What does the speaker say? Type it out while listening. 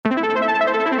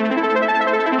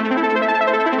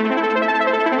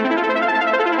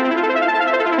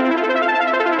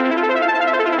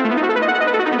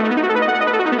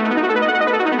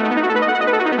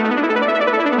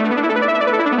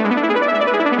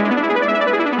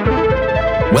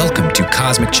Welcome to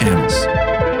Cosmic Channels.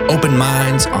 Open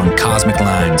minds on cosmic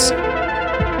lines.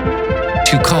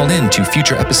 To call in to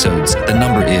future episodes, the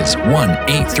number is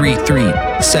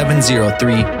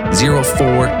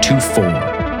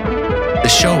 1-833-703-0424. The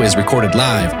show is recorded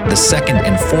live the second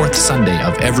and fourth Sunday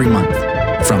of every month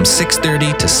from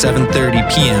 6:30 to 7:30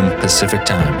 p.m. Pacific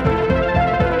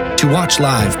Time. To watch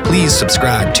live, please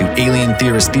subscribe to Alien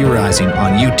Theorist Theorizing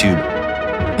on YouTube.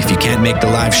 If you can't make the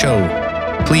live show,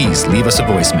 please leave us a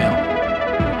voicemail.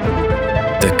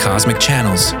 The Cosmic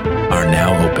Channels are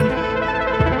now open.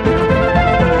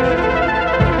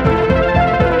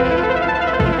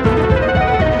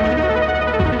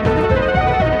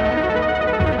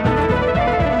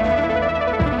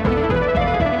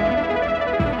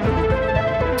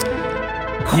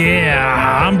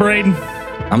 Yeah, I'm Braden.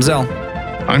 I'm Zell.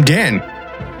 I'm Dan.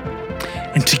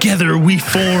 And together we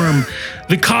form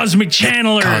the Cosmic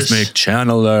Channelers. Cosmic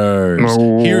Channelers.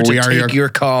 Oh, Here to we are take your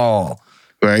call.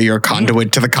 We're your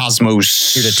conduit to the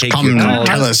cosmos. Here to take Come your call.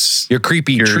 tell us. Your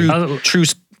creepy, true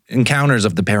encounters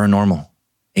of the paranormal.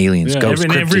 Aliens, Yeah, ghosts,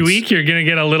 every cryptids. week you're going to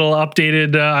get a little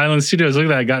updated Island Studios. Look at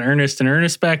that. I got Ernest and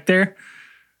Ernest back there.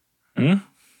 Huh?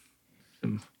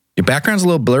 Your background's a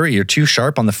little blurry. You're too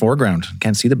sharp on the foreground.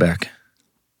 Can't see the back.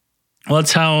 Well,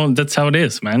 that's how it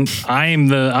is, man. I'm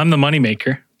the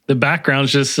moneymaker. The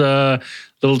background's just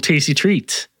little tasty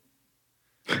treats.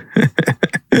 Oh,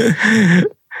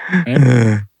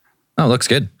 it looks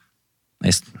good.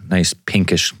 Nice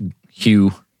pinkish hue.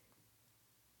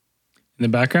 In the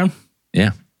background?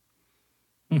 Yeah.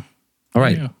 All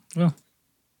right. Yeah. Well,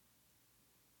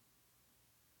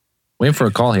 Waiting for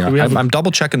a call here. I'm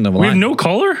double checking the line. we have no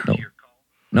caller?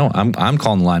 No, I'm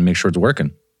calling the line. Make sure it's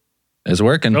working. It's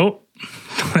working. Oh,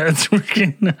 that's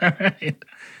working. All right.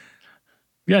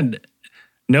 We got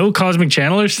no Cosmic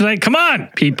Channelers tonight. Come on,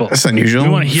 people. That's unusual. We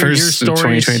want to hear your First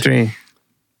stories. 2023.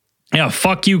 Yeah,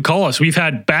 fuck you. Call us. We've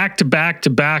had back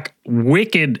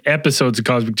wicked episodes of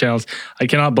Cosmic Channels. I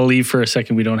cannot believe for a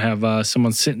second we don't have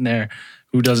someone sitting there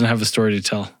who doesn't have a story to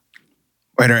tell.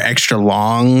 We had our extra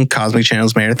long Cosmic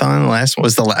Channels marathon. Was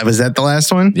that the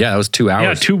last one? Yeah, it was 2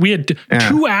 hours. Yeah, we had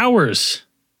 2 hours.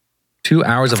 2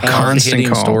 hours of Constant hard-hitting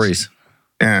calls. stories.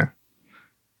 Yeah.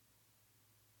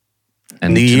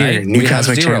 And New tonight, year, new we have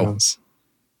Cosmic 0. Channels.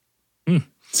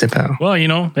 Zip out. Well,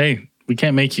 hey, we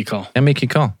can't make you call. And make you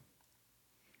call.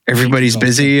 Everybody's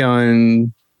busy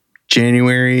on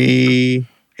January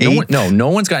 8th. No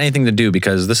one's got anything to do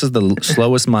because this is the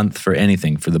slowest month for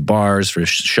anything, for the bars, for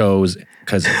shows,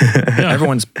 because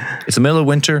it's the middle of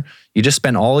winter. You just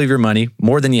spend all of your money,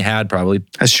 more than you had probably.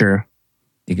 That's true.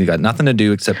 You got nothing to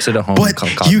do except sit at home But and call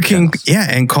Cosmic you can, Channels.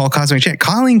 and call Cosmic Channels.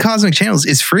 Calling Cosmic Channels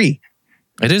is free.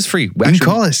 It is free. You can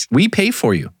call us. We pay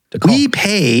for you to call. We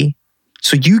pay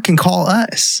so you can call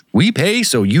us. We pay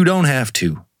so you don't have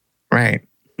to. Right.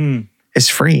 It's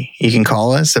free. You can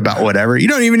call us about whatever. You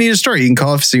don't even need a story. You can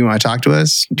call us if you want to talk to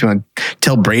us. Do you want to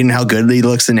tell Braden how good he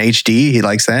looks in HD? He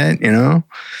likes that, Oh,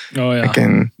 yeah. I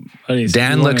can.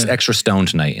 Dan looks extra stoned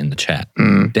tonight in the chat.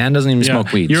 Dan doesn't even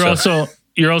smoke weed. You're so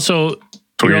also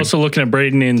looking at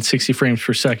Braden in 60 frames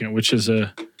per second, which is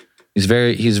a... He's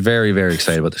very, very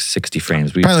excited about the 60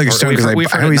 frames. Probably look stoned because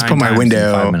I always put my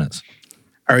window. 5 minutes.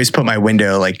 I always put my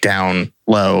window like down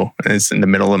low. And it's in the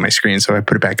middle of my screen, so I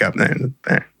put it back up there.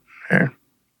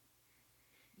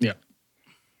 Yeah.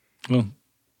 Well,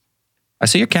 I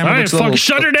see your camera all right, looks a little...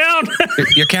 shut her down.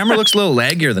 Your camera looks a little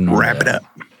laggier than normal. Wrap it up.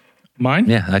 Mine?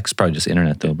 Yeah, that's probably just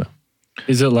internet though. But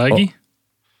Is it laggy?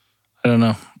 I don't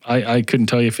know. I couldn't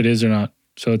tell you if it is or not,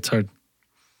 so it's hard.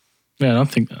 Yeah, I don't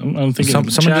think someone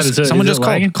lagging? just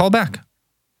called. Call back.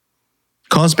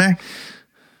 Call us back.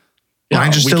 Yeah,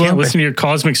 Lines are we still can't open. listen to your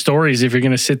cosmic stories if you're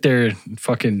going to sit there and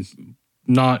fucking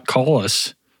not call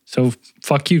us. So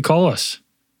fuck you, call us.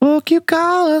 Fuck you,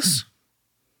 call us.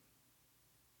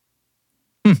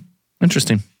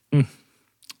 Interesting.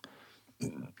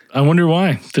 I wonder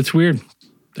why. That's weird.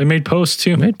 They made posts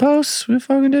too. Made posts. We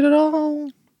fucking did it all.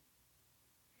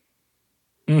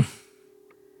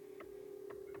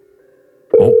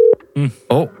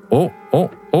 Oh.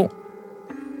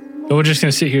 But we're just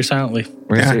going to sit here silently.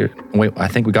 We're gonna see. Wait, I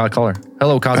think we got a caller.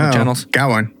 Hello, Cosmic Channels. Got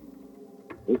one.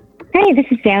 Hi, this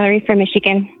is Valerie from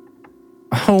Michigan.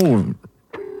 Oh,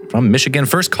 from Michigan.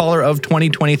 First caller of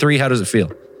 2023. How does it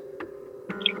feel?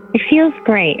 It feels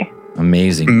great.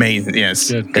 Amazing. Amazing.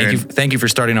 Yes. Good. Thank you for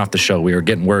starting off the show. We were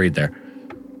getting worried there.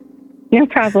 No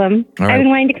problem. All right. I've been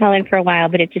wanting to call in for a while,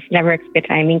 but it just never works good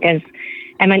timing because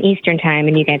I'm on Eastern time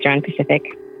and you guys are on Pacific.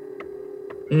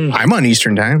 I'm on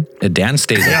Eastern time. Dan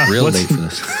stays up real late for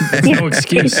this. That's no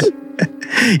excuse.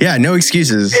 Yeah, no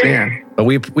excuses. Yeah. But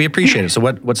we appreciate it. So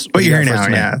what's But you're you here got for us now.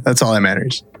 tonight? Yeah, that's all that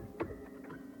matters.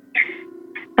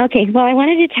 Okay, well, I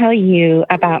wanted to tell you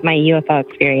about my UFO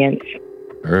experience.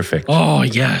 Perfect. Oh,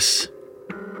 yes.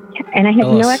 And I have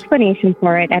Tell no us. explanation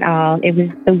for it at all. It was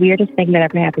the weirdest thing that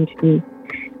ever happened to me.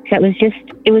 So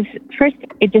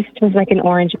it just was like an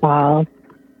orange ball,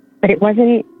 but it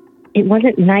wasn't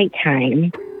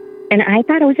nighttime. And I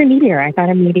thought it was a meteor. I thought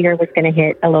a meteor was going to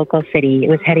hit a local city. It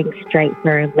was heading straight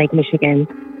for Lake Michigan.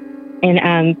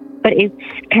 And, but it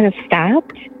kind of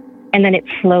stopped and then it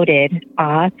floated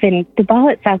off. And the ball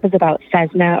itself was about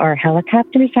Cessna or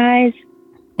helicopter size.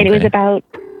 And it was Okay. about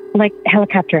like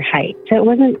helicopter height. So it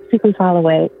wasn't super far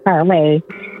away.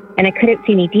 And I couldn't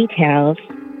see any details.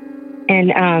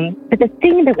 And, but the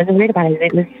thing that was weird about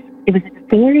it was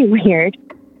very weird.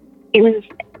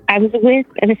 I was with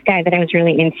this guy that I was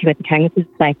really into at the time. This was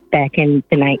like back in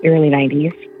the early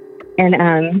 90s. And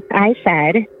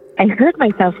I heard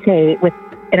myself say,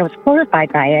 and I was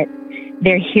horrified by it,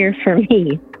 "They're here for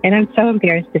me." And I'm so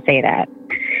embarrassed to say that.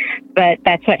 But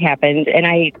that's what happened. And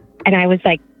I was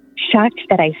like shocked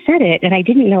that I said it, and I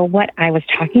didn't know what I was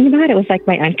talking about. It was like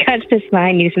my unconscious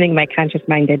mind knew something my conscious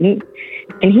mind didn't.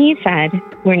 And he said,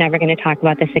 "We're never going to talk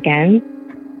about this again."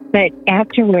 But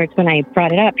afterwards, when I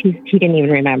brought it up, he didn't even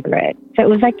remember it. So it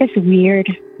was like this weird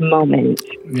moment.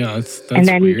 Yeah, that's and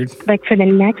then, weird. like for the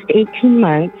next 18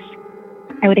 months,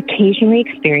 I would occasionally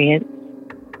experience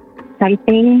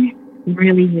something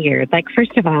really weird. Like,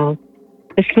 first of all,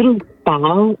 this little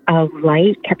ball of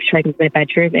light kept showing up in my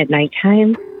bedroom at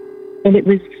nighttime. And it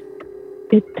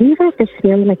gave off this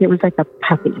feeling like it was like a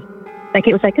puppy. Like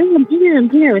it was like, "Oh, I'm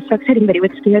here. It was so exciting," but it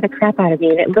would scare the crap out of me.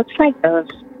 And it looks like those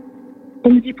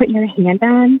things you put your hand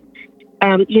on.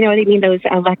 You know what I mean? Those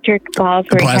electric balls.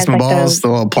 The where it has, plasma like, balls, the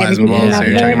little plasma everything balls off that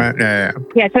you're of talking it. about. Yeah.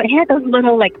 Yeah, so it had those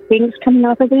little like things coming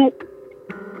off of it.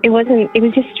 It was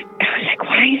just, I was like,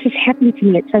 why is this happening to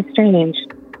me? It's so strange.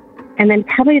 And then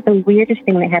probably the weirdest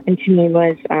thing that happened to me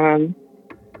was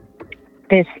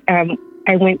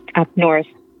I went up north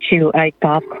to a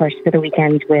golf course for the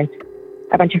weekend with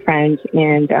a bunch of friends,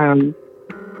 and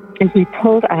as we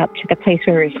pulled up to the place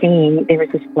where we were staying, there was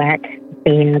this black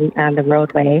van on the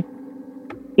roadway,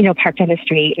 parked on the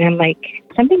street, and I'm like,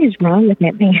 something is wrong with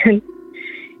that van.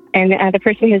 And the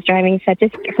person who was driving said,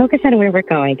 "Just focus on where we're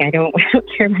going. I don't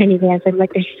care about any vans." I'm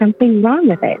like, there's something wrong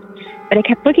with it. But I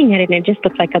kept looking at it, and it just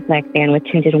looked like a black van with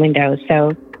tinted windows.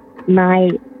 So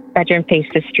my bedroom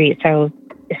faced the street. So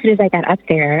as soon as I got up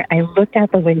there, I looked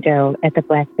out the window at the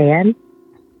black van,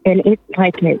 and all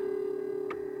I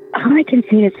can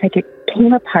say is like it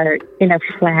came apart in a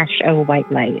flash of white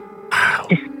light. Wow.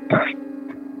 Just,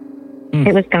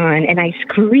 It was gone, and I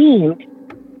screamed.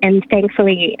 And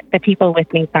thankfully, the people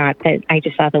with me thought that I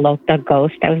just saw the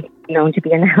ghost that was known to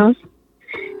be in the house,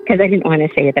 because I didn't want to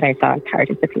say that I saw a car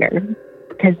disappear,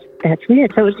 because that's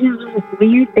weird. So it was just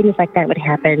weird things like that would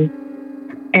happen,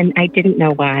 and I didn't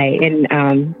know why. And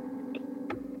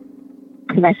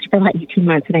it lasted for about 18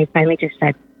 months, and I finally just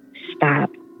said, "Stop.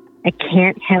 I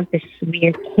can't have this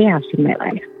weird chaos in my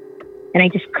life." And I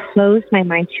just closed my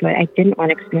mind to it. I didn't want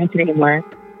to experience it anymore.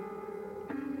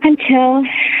 Until,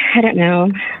 I don't know,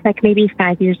 like maybe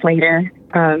 5 years later,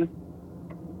 I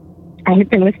had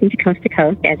been listening to Coast,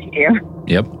 as you do,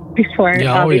 Yep. before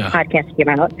Yeah, all these podcasts came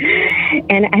out.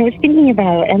 And I was thinking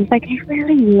about, I was like, I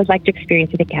really would like to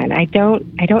experience it again. I don't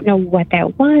know what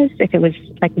that was, if it was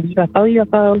like a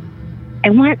UFO. I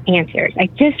want answers. I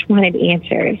just wanted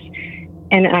answers.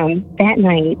 And that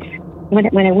night,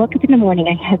 when I woke up in the morning,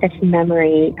 I had this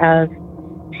memory of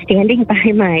standing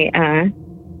by my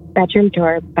bedroom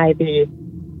door by the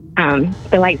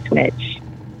light switch,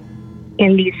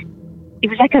 and it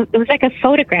was like a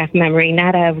photograph memory,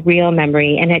 not a real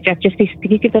memory, and it just these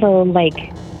little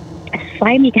like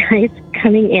slimy guys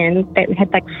coming in that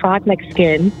had like frog-like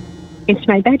skin into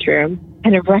my bedroom,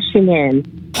 kind of rushing in.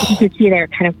 You could see they were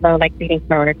kind of low, like leaning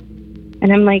forward,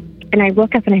 and I'm like, and I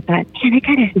woke up and I thought, man, I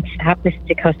gotta stop listening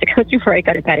to Coast before I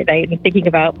go to bed at night and thinking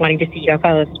about wanting to see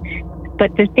UFOs.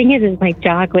 But the thing is my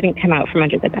dog wouldn't come out from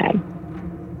under the bed.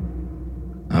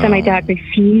 So my dog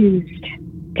refused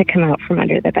to come out from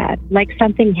under the bed, like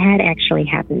something had actually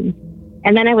happened.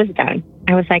 And then I was done.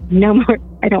 I was like, no more.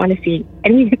 I don't want to see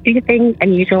anything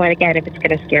unusual again if it's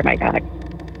going to scare my dog.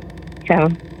 So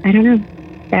I don't know.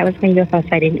 That was my UFO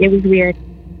sighting. It was weird.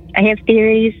 I have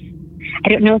theories. I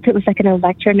don't know if it was like an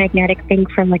electromagnetic thing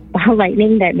from like ball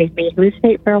lightning that made me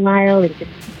hallucinate for a while and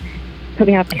just put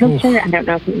me off kilter. I don't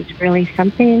know if it was really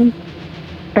something,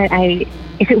 but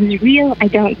if it was real, I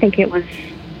don't think it was.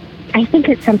 I think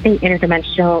it's something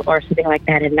interdimensional or something like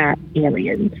that, and not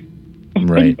aliens. I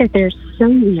Right. think that they're so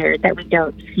weird that we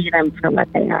don't see them for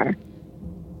what they are,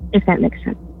 if that makes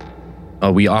sense.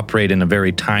 We operate in a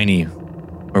very tiny,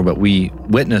 or what we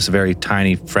witness a very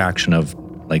tiny fraction of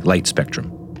like light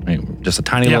spectrum. Right? Just a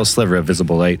tiny little sliver of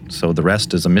visible light. So the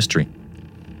rest is a mystery.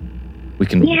 We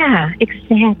can. Yeah,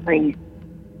 exactly.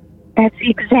 That's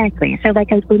exactly. So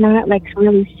like we're not like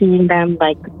really seeing them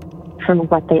like from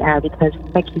what they are because,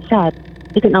 like you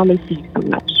said, we can only see so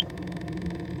much.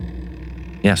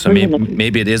 Yeah, so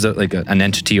maybe it is an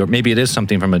entity, or maybe it is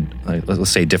something from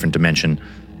let's say, a different dimension,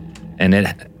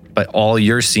 but all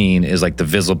you're seeing is like the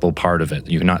visible part of it.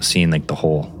 You're not seeing like the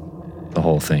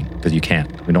whole thing because you can't.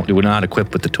 We're not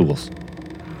equipped with the tools.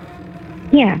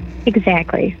 Yeah,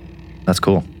 exactly. That's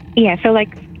cool. Yeah, so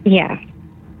like, yeah,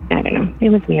 I don't know. It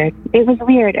was weird. It was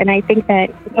weird, and I think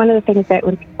that one of the things that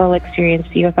when people experience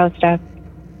UFO stuff,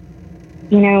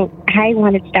 I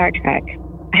wanted Star Trek.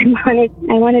 I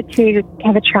wanted to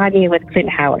have a tragedy with Clint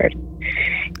Howard.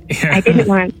 Yeah. I didn't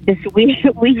want this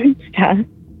weird stuff,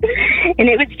 and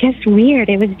it was just weird.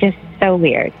 It was just so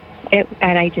weird. It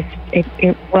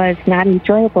was not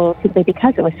enjoyable simply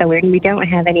because it was so weird, and we don't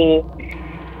have any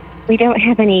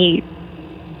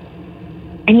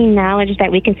knowledge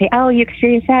that we can say, oh, you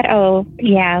experienced that? Oh,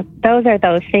 yeah, those are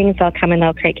those things. They'll come and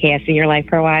they'll create chaos in your life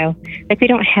for a while. Like, we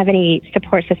don't have any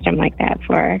support system like that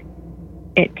for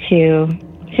it to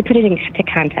put it into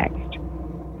context.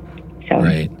 So.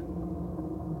 Right.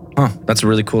 Huh. That's a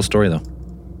really cool story, though.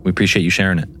 We appreciate you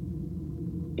sharing it.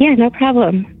 Yeah, no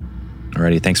problem.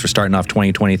 Alrighty. Thanks for starting off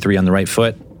 2023 on the right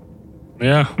foot.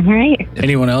 Yeah. All right.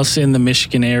 Anyone else in the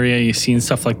Michigan area, you seen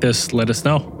stuff like this, let us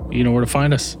know. You know where to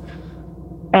find us.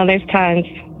 Oh, there's tons.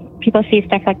 People see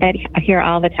stuff like that here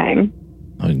all the time.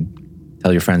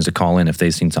 Tell your friends to call in if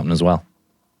they've seen something as well.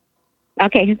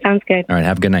 Okay, sounds good. All right.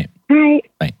 Have a good night. All right.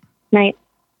 Bye. Night.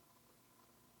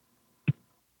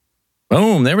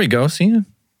 Boom. There we go. See? A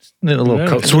little Yeah,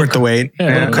 coke. It's worth the wait.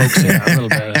 Yeah, a little coax, yeah, a little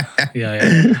bit.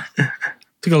 Yeah.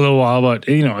 Took a little while, but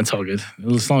it's all good.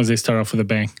 As long as they start off with a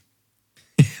bang.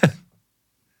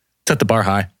 Set the bar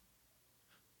high.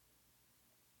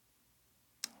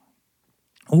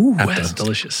 Ooh, That that's does.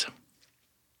 delicious.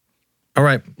 All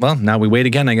right. Well, now we wait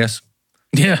again, I guess.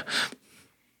 Yeah.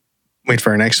 Wait for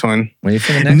our next one. Wait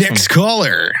for the next one.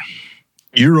 Caller.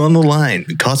 You're on the line.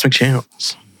 Cosmic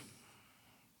Channels.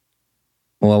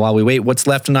 Well, while we wait, what's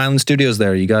left in Island Studios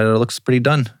there? You got it. Looks pretty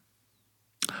done.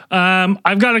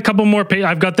 I've got a couple more.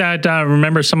 I've got that.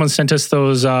 Remember, someone sent us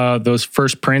those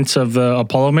first prints of the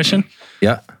Apollo mission.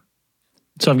 Yeah.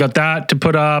 So I've got that to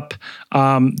put up.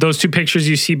 Those two pictures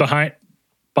you see behind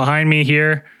me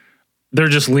here, they're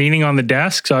just leaning on the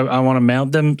desk. So I want to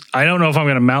mount them. I don't know if I'm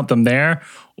going to mount them there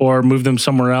or move them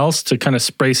somewhere else to kind of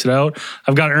space it out.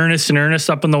 I've got Ernest and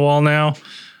Ernest up on the wall now.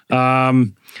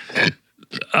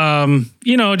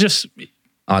 Just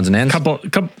Odds and ends. couple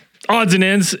odds and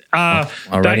ends.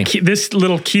 Alrighty. This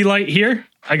little key light here,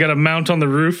 I got to mount on the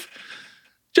roof.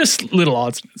 Just little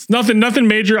odds and ends. Nothing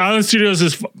major. Island Studios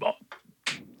is, for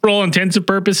all intents and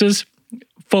purposes,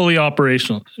 fully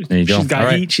operational. There you go. She's got All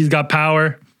right. heat. She's got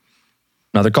power.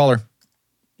 Another caller.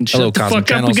 Hello, Shut the Cosmic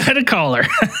fuck up. We Channels. got a caller.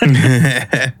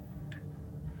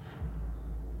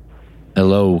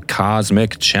 Hello,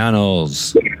 Cosmic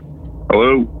Channels.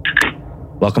 Hello.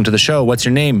 Welcome to the show. What's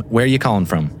your name? Where are you calling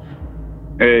from?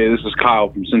 Hey, this is Kyle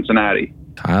from Cincinnati.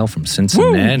 Kyle from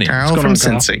Cincinnati. Carl going from on,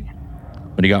 Carl? Cincy.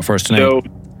 What do you got for us tonight? So,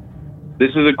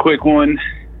 this is a quick one.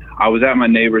 I was at my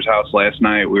neighbor's house last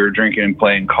night. We were drinking and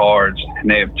playing cards, and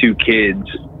they have two kids.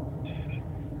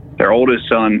 Their oldest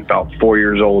son, about 4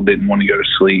 years old, didn't want to go to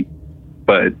sleep,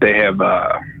 but they have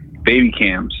baby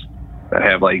cams that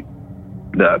have like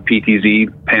the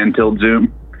PTZ pan tilt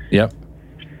zoom. Yep.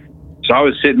 So I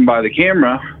was sitting by the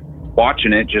camera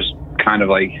watching it, just kind of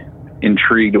like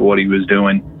intrigued at what he was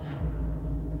doing.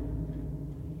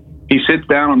 He sits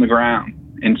down on the ground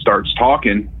and starts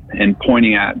talking and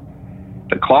pointing at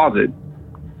the closet.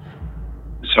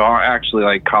 So I actually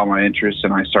like caught my interest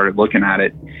and I started looking at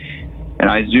it, and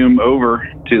I zoom over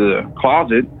to the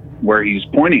closet where he's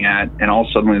pointing at, and all of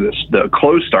a sudden the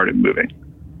clothes started moving.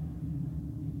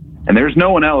 And there's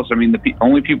no one else. I mean, the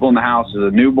only people in the house is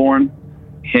a newborn,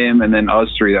 him, and then us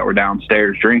three that were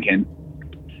downstairs drinking.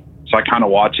 So I kind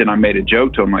of watched it and I made a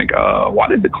joke to him like, why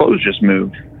did the clothes just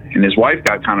move? And his wife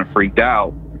got kind of freaked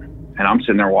out, and I'm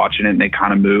sitting there watching it and they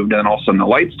kind of moved, and then all of a sudden the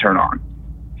lights turn on.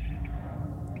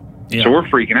 Yeah. So we're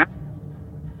freaking out.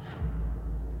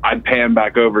 I pan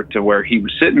back over to where he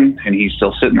was sitting, and he's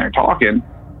still sitting there talking.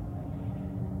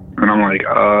 And I'm like,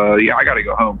 yeah, I got to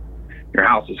go home. Your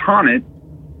house is haunted.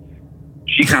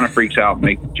 She kind of freaks out and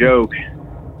makes a joke.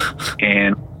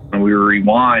 And and we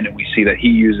rewind and we see that he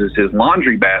uses his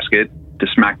laundry basket to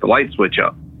smack the light switch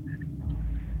up.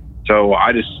 So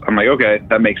I'm like, okay,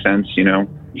 that makes sense. You know,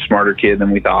 smarter kid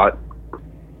than we thought.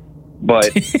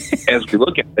 But as we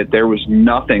look at it, there was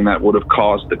nothing that would have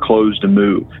caused the clothes to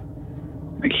move.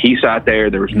 Like, he sat there,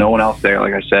 there was no one else there,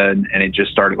 like I said, and it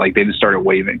just started, like, they just started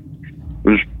waving. It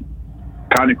was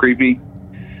kind of creepy.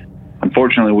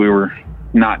 Unfortunately, we were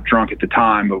not drunk at the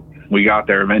time, but we got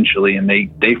there eventually, and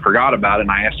they forgot about it,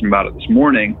 and I asked them about it this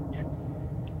morning,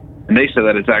 and they said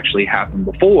that it's actually happened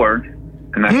before,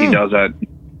 and that he does that,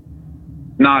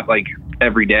 not like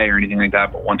every day or anything like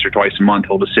that, but once or twice a month,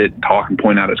 he'll just sit and talk and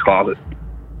point out his closet.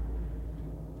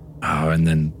 Oh, and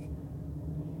then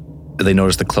do they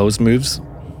notice the clothes moves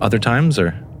other times,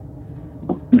 or?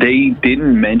 They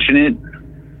didn't mention it,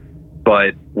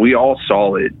 but we all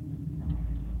saw it.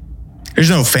 There's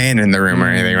no fan in the room or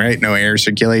anything, right? No air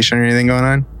circulation or anything going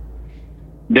on?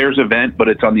 There's a vent, but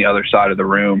it's on the other side of the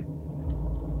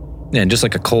room. Yeah, and just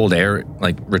like a cold air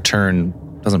like return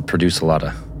doesn't produce a lot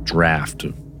of draft.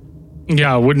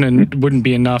 Yeah, it wouldn't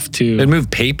be enough to. It'd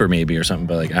move paper maybe or something,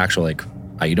 but like actual like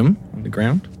item on the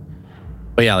ground.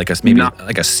 But yeah, like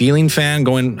like a ceiling fan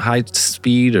going high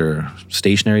speed or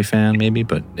stationary fan maybe.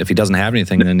 But if he doesn't have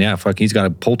anything, then yeah, fuck, he's got a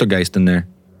poltergeist in there.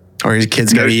 Or his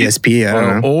kid's got ESP, I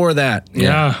don't know. Or that.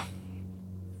 Yeah.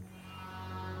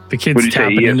 The kid's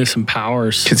tapping into some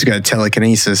powers. Kid's got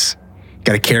telekinesis.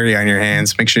 Got to carry on your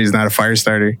hands. Make sure he's not a fire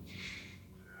starter.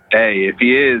 Hey, if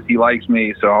he is, he likes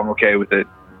me, so I'm okay with it.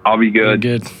 I'll be good.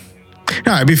 You're good.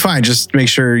 No, I'd be fine. Just make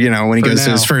sure, you know, when he goes to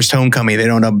his first homecoming, they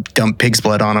don't dump pig's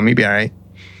blood on him. He'd be all right.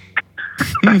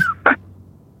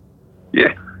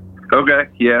 Yeah. Okay.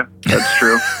 Yeah, that's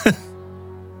true.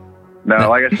 No,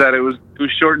 like I said, it was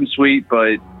short and sweet,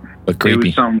 but creepy. It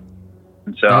was some.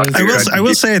 So I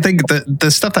will say, I think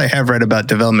the stuff I have read about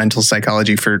developmental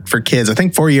psychology for kids, I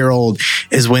think 4-year-old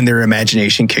is when their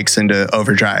imagination kicks into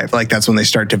overdrive. Like that's when they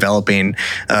start developing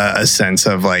a sense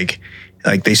of like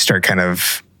they start kind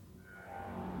of.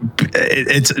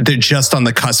 They're just on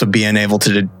the cusp of being able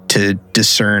to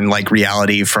discern like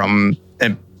reality from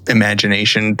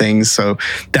imagination things. So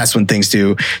that's when things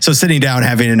do. So sitting down,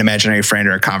 having an imaginary friend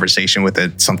or a conversation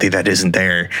with something that isn't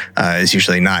there is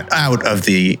usually not out of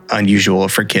the unusual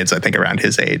for kids, I think, around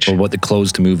his age. Or what the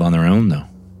clothes to move on their own, though.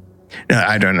 No,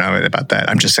 I don't know about that.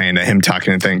 I'm just saying that him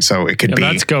talking to things. So it could be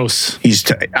that's ghosts. He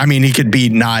could be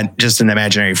not just an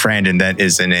imaginary friend, and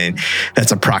that's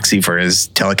a proxy for his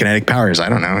telekinetic powers. I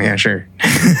don't know. Yeah, sure.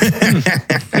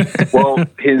 Well,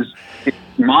 his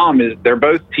mom they're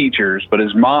both teachers, but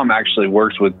his mom actually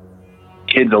works with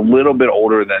kids a little bit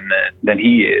older than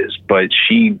he is, but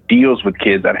she deals with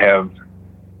kids that have,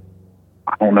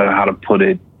 I don't know how to put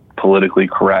it politically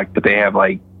correct, but they have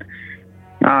like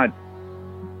not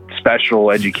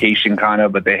special education kind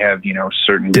of, but they have, you know,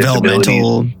 certain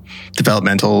developmental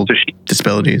so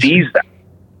disabilities. Sees that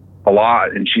a lot,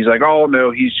 and she's like, oh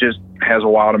no, he's just has a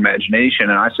wild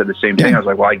imagination. And I said the same thing. I was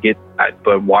like, well, I get that,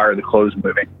 but why are the clothes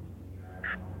moving?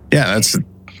 Yeah, that's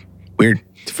weird.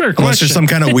 It's a fair Unless question. there's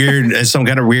some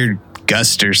kind of weird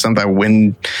gust or something,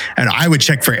 wind. And I would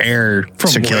check for air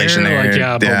circulation there.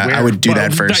 Like, I would do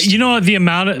that first. You know, the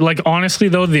amount of, like, honestly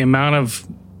though, the amount of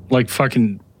like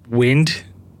fucking wind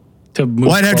to move.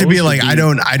 Well, I'd have to be like, I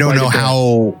don't know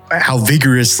how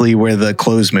vigorously were the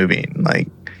clothes moving. Like,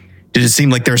 did it seem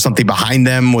like there was something behind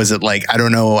them? Was it like, I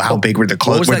don't know how big were the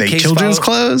clothes? Were they children's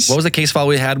clothes? What was the case file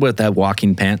we had with that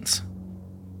walking pants?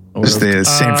 It was the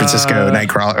San Francisco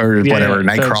Nightcrawler or whatever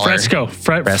Nightcrawler. Fresno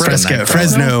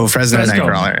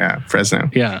Nightcrawler. Yeah, Fresno.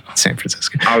 Yeah, San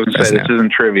Francisco. I would say this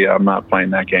isn't trivia. I'm not playing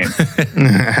that game.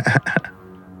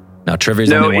 No,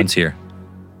 trivia's only once here.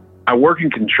 I work in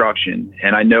construction,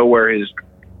 and I know where his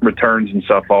returns and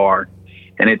stuff are,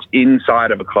 and it's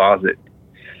inside of a closet.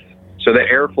 So the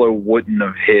airflow wouldn't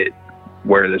have hit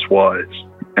where this was,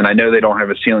 and I know they don't have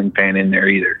a ceiling fan in there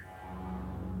either.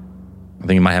 I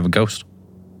think you might have a ghost.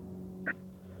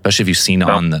 Especially if you've seen it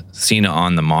on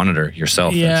the monitor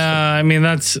yourself. Yeah, I mean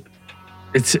those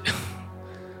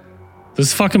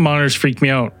fucking monitors freak me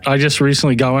out. I just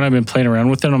recently got one. I've been playing around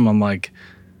with them. I'm like,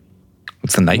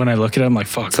 it's the night. When I look at it, I'm like,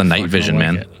 fuck. It's the night vision,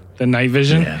 man. The night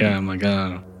vision. Yeah, I'm like,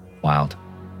 wild.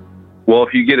 Well,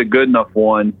 if you get a good enough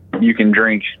one, you can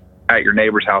drink at your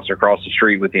neighbor's house across the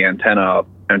street with the antenna up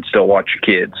and still watch your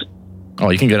kids.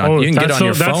 Oh, you can get on. You can get on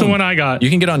your phone. That's the one I got.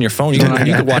 You can get on your phone. You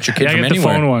can watch your kid from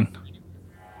anywhere. The phone one.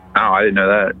 Oh, I didn't know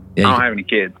that. Yeah, I don't have any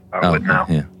kids. I wouldn't know.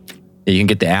 Yeah, you can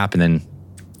get the app, and then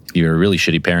if you're a really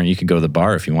shitty parent, you could go to the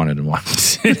bar if you wanted to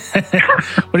watch.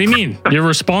 What do you mean? You're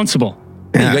responsible.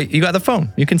 Yeah. You got the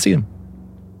phone. You can see them.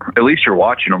 At least you're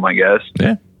watching them, I guess.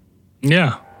 Yeah.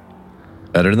 Yeah.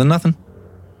 Better than nothing.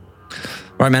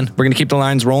 All right, man. We're going to keep the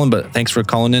lines rolling, but thanks for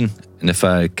calling in. And if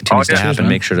it continues to happen,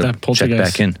 make sure to check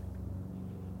back in.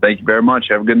 Thank you very much.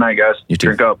 Have a good night, guys. You too.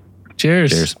 Drink up.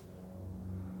 Cheers.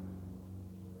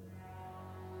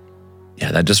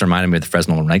 Yeah, that just reminded me of the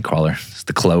Fresno Nightcrawler. It's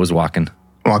the clothes walking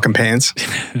pants.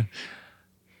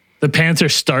 The pants are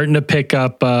starting to pick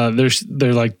up.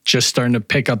 They're like just starting to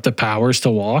pick up the powers to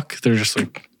walk. They're just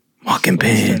like walking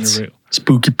pants.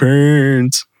 Spooky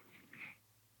pants.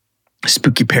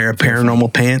 Spooky pair of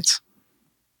paranormal pants.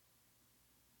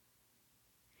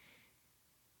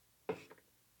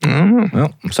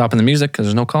 Well, I'm stopping the music because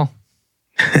there's no call.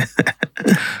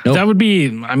 Nope. That would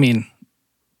be, I mean,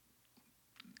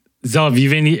 Zell, have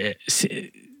you any,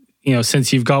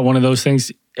 since you've got one of those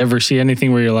things, ever see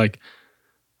anything where you're like,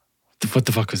 what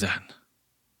the fuck was that?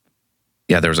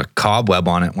 Yeah, there was a cobweb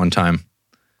on it one time.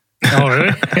 Oh,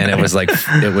 really? And it was like,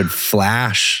 it would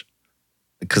flash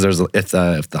because if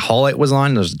the hall light was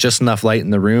on, there's just enough light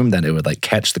in the room that it would like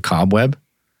catch the cobweb.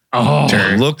 Oh,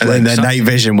 it looked and like then the night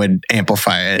vision would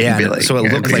amplify it. Yeah, and be like, so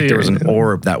it looked like there was an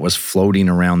orb that was floating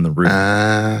around the room.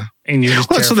 and you're just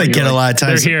that's what they get a lot of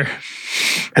times. They're here.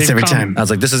 That's every time. I was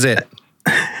like, this is it.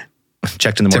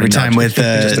 Checked in the morning. Every time with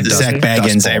Zach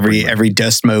Baggins, every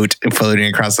dust mote floating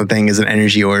across the thing is an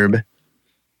energy orb.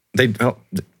 They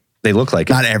look like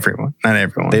Not it. everyone.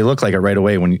 They look like it right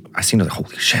away when I seen it. Like,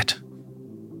 holy shit!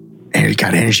 And you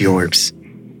got energy orbs.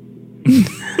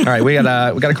 All right, we got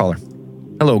a caller.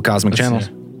 Hello, Cosmic Channels.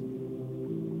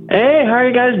 Hey, how are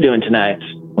you guys doing tonight?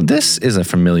 Well, this is a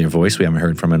familiar voice we haven't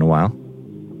heard from in a while.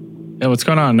 Yeah, what's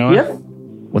going on, Noah? Yep.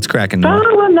 What's cracking, Noah?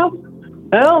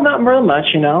 Well, not real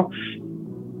much,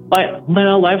 Like,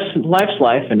 life's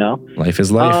life, Life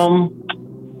is life.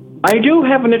 I do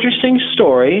have an interesting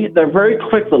story. They're very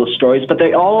quick little stories, but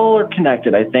they all are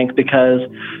connected, I think, because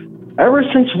ever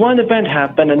since one event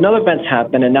happened, another event's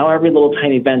happened, and now every little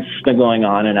tiny event's been going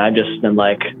on, and I've just been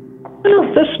like, this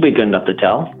will be good enough to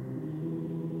tell.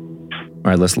 All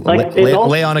right, let's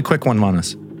lay on a quick one on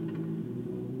us.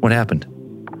 What happened?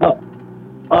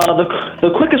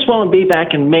 The quickest one would be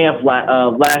back in May of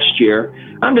last year.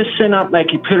 I'm just sitting up my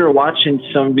computer watching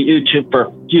some YouTube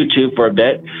for a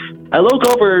bit. I look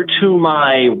over to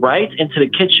my right into the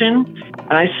kitchen,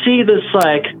 and I see this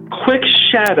like quick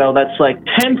shadow that's like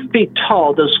 10 feet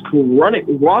tall, just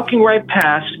walking right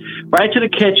past, right to the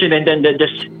kitchen, and then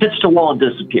just hits the wall and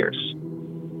disappears.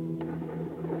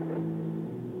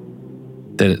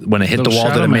 When it hit the wall,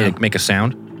 did it make a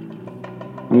sound?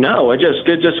 No, it just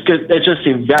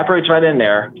evaporates right in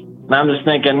there. And I'm just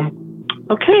thinking,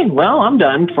 okay, well, I'm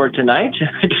done for tonight.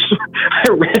 I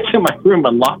ran to my room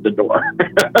and locked the door.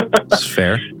 That's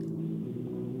fair.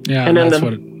 Yeah, and then that's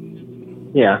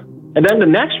and then the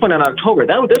next one in October.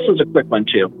 This was a quick one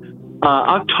too.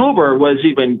 October was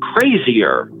even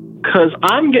crazier because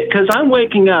I'm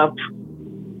waking up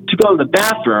to go to the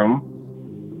bathroom.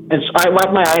 And so I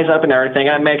wipe my eyes up and everything.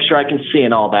 I make sure I can see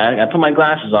and all that. I put my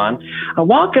glasses on. I'm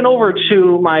walking over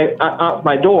to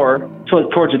my door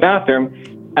towards the bathroom,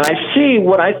 and I see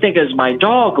what I think is my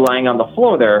dog lying on the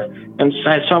floor there. And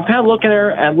so I'm kind of looking at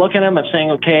her and looking at him and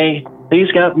saying, okay,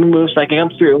 please get up and move so I can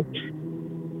come through.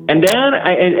 And then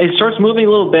it starts moving a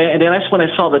little bit, and then that's when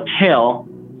I saw the tail,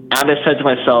 and I said to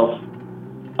myself,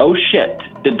 oh shit,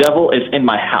 the devil is in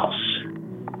my house.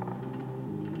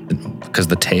 Because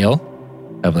the tail?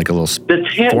 Have like a little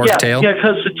forked tail? Yeah,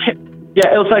 because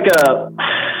it was like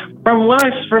from what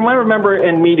I remember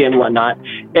in media and whatnot,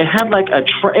 it had like a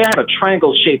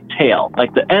triangle shaped tail.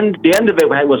 Like the end of it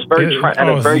was very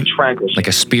triangle shaped. Like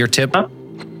a spear tip? Huh?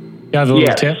 Yeah, the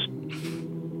little tip.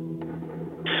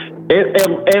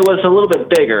 It was a little bit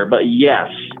bigger, but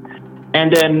yes.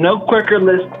 And then no quicker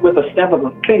with a snap of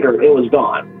a finger, it was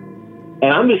gone.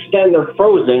 And I'm just standing there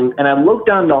frozen, and I look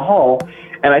down the hall,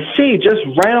 and I see just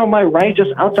right on my right,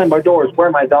 just outside my door, is where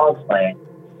my dog's laying.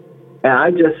 And I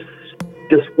just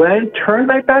went, turned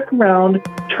my back around,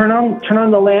 turn on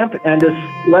the lamp, and just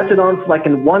left it on for like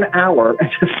in 1 hour,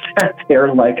 and just sat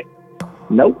there like,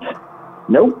 nope.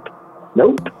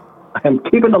 I'm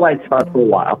keeping the lights on for a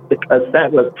while because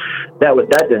that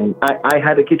didn't. I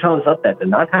had to keep telling myself that did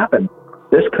not happen.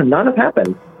 This could not have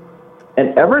happened.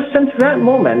 And ever since that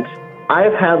moment,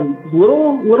 I've had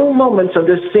little moments of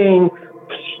just seeing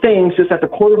things just at the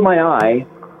corner of my eye,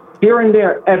 here and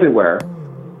there, everywhere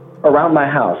around my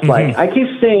house. Mm-hmm. Like I keep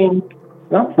seeing,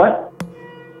 what?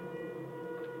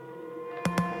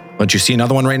 Don't you see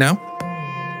another one right now?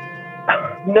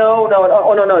 No.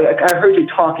 Oh no. I heard you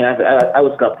talking. I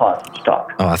was gonna pause to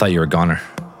talk. Oh, I thought you were a goner.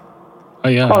 Oh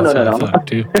yeah. Oh no.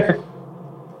 Too.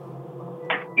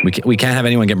 We can't have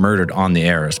anyone get murdered on the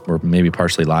air. We're maybe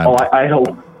partially liable. Oh, I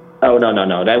hope. Oh,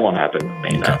 no. That won't happen.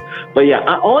 No. But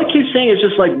yeah, all I keep seeing is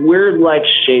just like weird like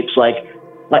shapes. Like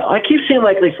I keep seeing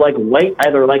like these like white,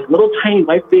 either like little tiny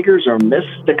white figures or mists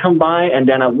that come by, and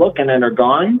then I look and then they're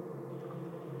gone.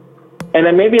 And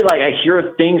then maybe like I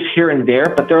hear things here and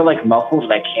there, but they're like muffled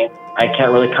and I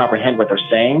can't really comprehend what they're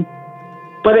saying.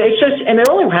 But it's just, and it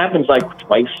only happens like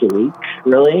twice a week,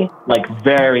 really, like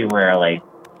very rarely.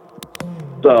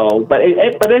 So, but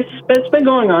it's been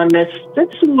going on. It's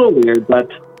a little weird,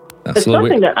 but it's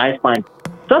nothing that I find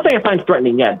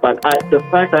threatening yet. But the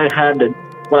fact that I had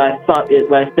what I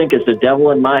think is the devil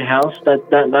in my house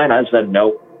that night, I said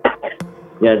nope.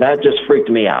 Yeah, that just freaked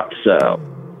me out. So,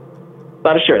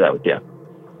 thought I'd share that with you.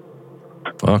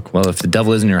 Well, if the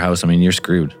devil is in your house, I mean, you're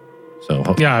screwed. So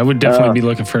yeah, I would definitely be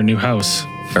looking for a new house.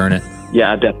 Burn it.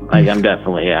 Yeah, I'm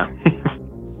definitely, yeah.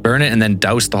 Burn it and then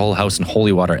douse the whole house in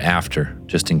holy water after,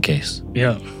 just in case.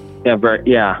 Yeah. Yeah.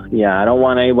 I don't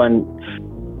want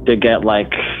anyone to get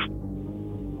like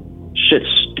shit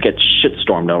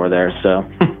stormed over there. So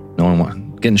no one wants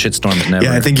getting shit stormed. Never.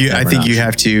 Yeah, I think you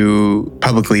have to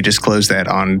publicly disclose that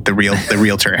on the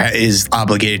realtor is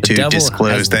obligated to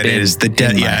disclose that it is the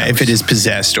if it is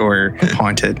possessed or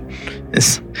haunted. I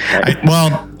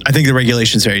think the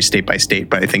regulations vary state by state,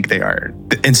 but I think they are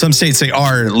in some states they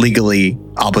are legally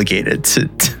obligated to.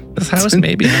 This house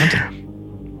may be haunted.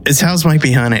 This house might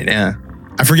be haunted. Yeah.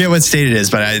 I forget what state it is,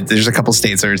 but there's a couple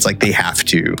states where it's like they have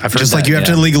to. Just like you have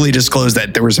to legally disclose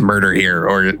that there was a murder here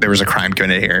or there was a crime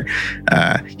committed here.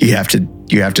 You have to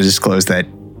disclose that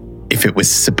if it was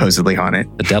supposedly haunted.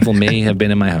 The devil may have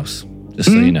been in my house, just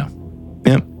so you know.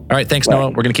 Yep. All right, thanks, Noah.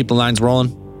 We're going to keep the lines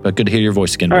rolling, but good to hear your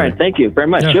voice again. All right, thank you very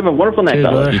much. Yeah. You have a wonderful night,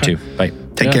 fellas. You too. Bye.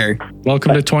 Take care.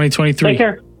 Welcome to 2023. Take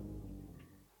care.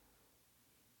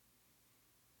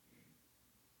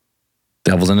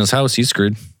 Devil's in his house. He's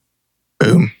screwed.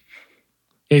 Boom.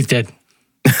 He's dead.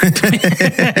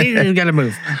 He's got to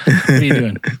move. What are you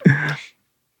doing?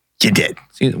 You did.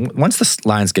 See, once the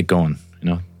lines get going,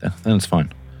 then it's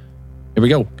fine. Here we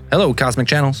go. Hello, Cosmic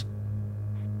Channels.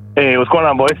 Hey, what's going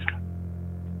on, boys?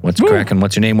 What's cracking?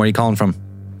 What's your name? Where are you calling from?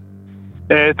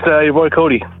 It's your boy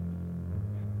Cody.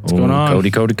 What's going on?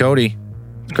 Cody.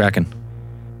 What's cracking?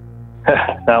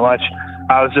 Not much.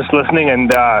 I was just listening, and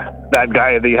that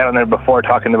guy that you had on there before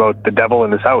talking about the devil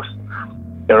in his house.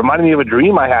 It reminded me of a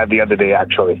dream I had the other day,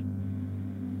 actually.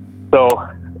 So,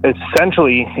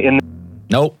 essentially,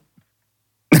 Nope.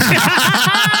 Sorry,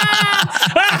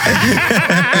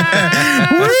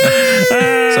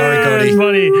 Cody.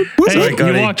 Funny. Sorry,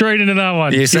 Cody. You walked right into that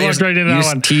one. You walked right into that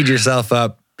one. teed yourself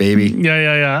up, baby.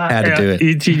 Yeah. Had to do it.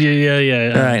 You teed you,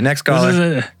 yeah. All right, next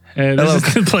caller. This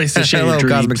is the place to share Hello, your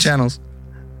dreams. Cosmic Channels.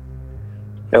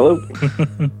 Hello.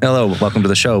 Hello, welcome to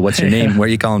the show. What's your name? Where are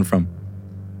you calling from?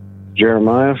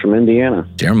 Jeremiah from Indiana.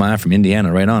 Jeremiah from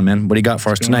Indiana. Right on, man. What do you got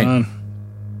for us tonight?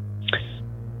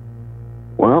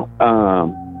 Well, I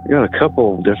got a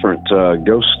couple of different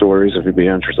ghost stories if you'd be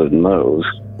interested in those.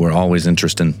 We're always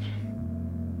interested.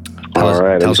 Tell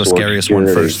us the scariest one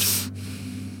first.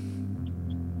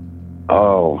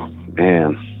 Oh,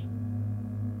 man.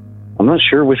 I'm not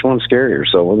sure which one's scarier,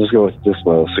 so we'll just go with this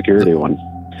security one.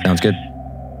 Sounds good.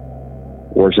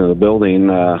 Works in the building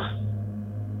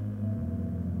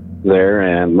there,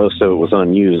 and most of it was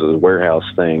unused as warehouse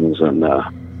things, and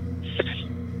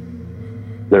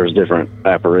there's different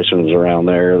apparitions around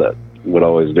there that would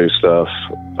always do stuff.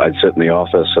 I'd sit in the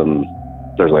office, and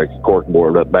there's like a cork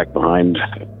board up back behind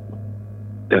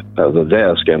the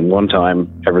desk, and one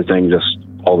time everything just,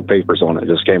 all the papers on it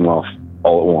just came off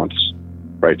all at once,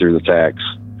 right through the tacks.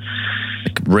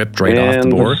 Like ripped right off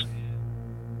the board?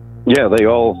 Yeah, they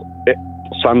all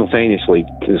simultaneously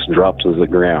just dropped to the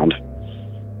ground.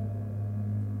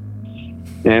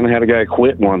 And I had a guy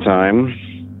quit one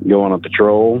time, go on a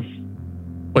patrol.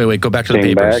 Wait, go back to the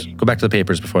papers. Go back to the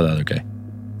papers before that, okay?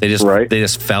 They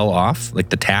just fell off? Like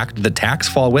did the tacks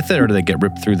fall with it, or did they get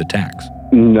ripped through the tacks?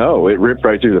 No, it ripped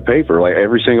right through the paper. Like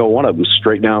every single one of them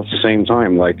straight down at the same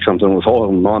time. Like something was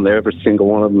holding them on there, every single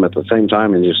one of them at the same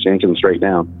time, and just yanking them straight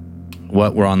down.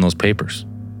 What were on those papers?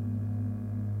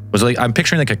 Was it like, I'm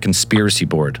picturing like a conspiracy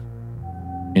board,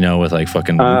 with like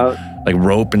fucking like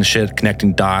rope and shit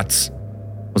connecting dots.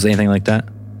 Was it anything like that?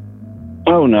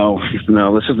 Oh no.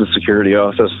 This is the security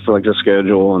office, like the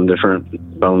schedule and different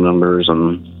phone numbers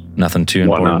and nothing too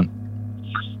important.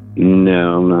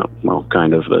 No, not well,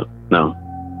 kind of, but no,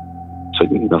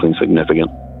 nothing significant.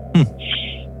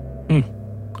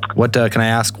 What can I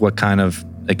ask? What kind of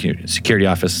like your security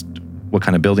office? What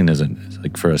kind of building is it? Is it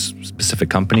like for a specific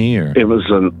company, or it was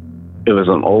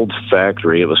an old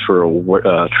factory. It was for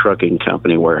a trucking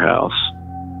company warehouse.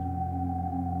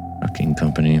 Fucking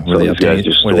company. So Were they these up to, guys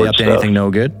just were they stored up to stuff. anything no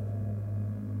good?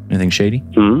 Anything shady?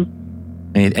 Hmm?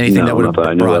 Anything No, that would nothing I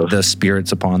have knew brought of. the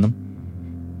spirits upon them?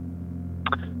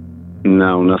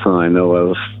 No, nothing I know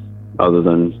of, other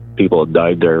than people had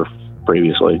died there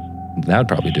previously. That would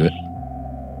probably do it.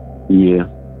 Yeah,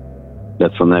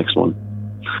 that's the next one.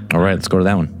 All right, let's go to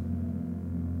that one.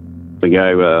 The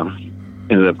guy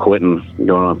ended up quitting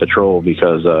going on patrol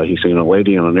because he seen a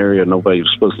lady in an area nobody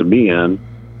was supposed to be in.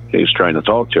 He was trying to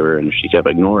talk to her, and she kept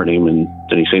ignoring him, and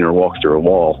then he seen her walk through a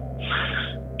wall.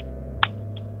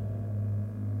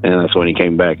 And that's when he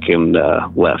came back and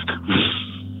left.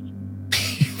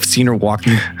 Seen her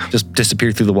walking, just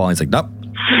disappeared through the wall. He's like, nope,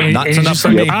 not And he's enough just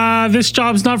for like, me. this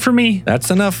job's not for me.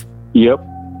 That's enough. Yep.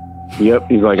 He's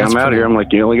like, That's I'm out of here. I'm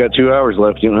like, you only got 2 hours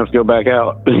left. You don't have to go back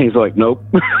out. And he's like, nope.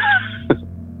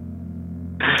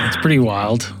 That's pretty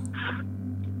wild.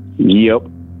 Yep.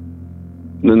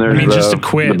 Then there's I mean, just to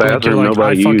quit, the like, you're bathroom like, I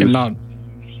nobody fucking used. not.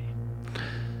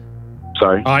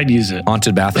 Sorry. I'd use it.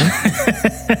 Haunted bathroom.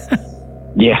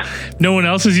 Yeah. No one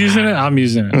else is using it. I'm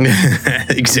using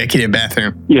it. Executive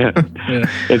bathroom. Yeah. Yeah.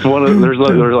 It's one of there's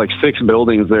like 6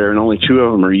 buildings there, and only 2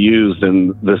 of them are used.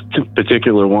 And this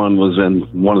particular one was in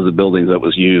one of the buildings that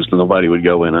was used, and nobody would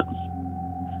go in it.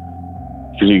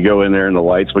 Because you go in there and the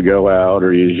lights would go out,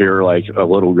 or you hear like a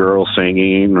little girl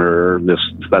singing, or that's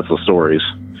the stories.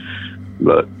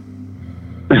 But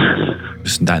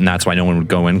And that's why no one would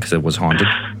go in, because it was haunted.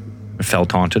 It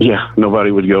felt haunted. yeah,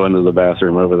 nobody would go into the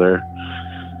bathroom over there.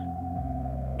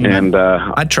 And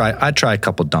I'd try a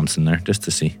couple dumps in there just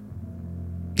to see.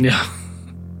 Yeah.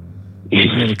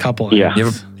 Maybe a couple. Yeah.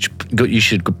 You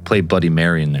should go play Bloody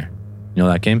Mary in there. You know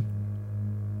that game?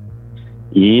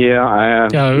 yeah,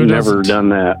 I've who never doesn't? done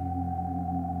that,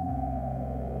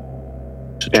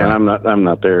 Should try. and I'm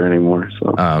not there anymore.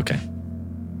 So Oh, okay.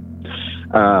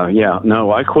 yeah,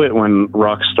 no, I quit when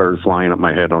rocks started flying at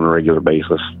my head on a regular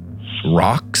basis.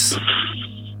 Rocks?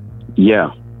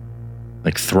 Yeah,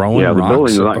 Like throwing yeah, the rocks?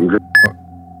 building's not in good.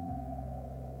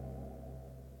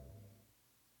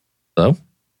 Hello?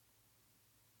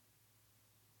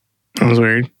 That was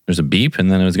weird. There's a beep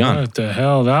and then it was gone. What the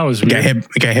hell? That was Got weird.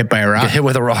 hit by a rock. Got hit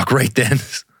with a rock right then.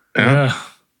 Yeah.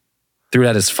 Threw it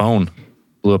at his phone.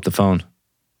 Blew up the phone.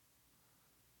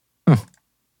 Huh.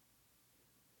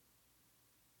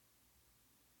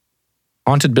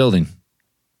 Haunted building.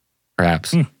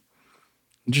 Perhaps.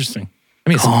 Interesting. I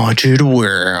mean, it's, Haunted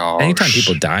world. anytime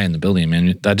people die in the building,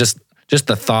 man, that just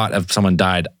the thought of someone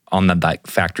died on the like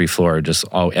factory floor, just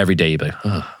every day you'd be like,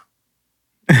 ugh.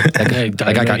 Hey, died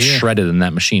Like I right got here. shredded in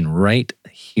that machine right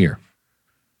here.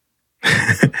 I'd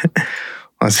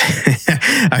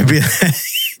be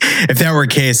if that were a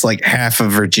case, like half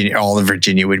of Virginia, all of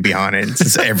Virginia would be haunted. It's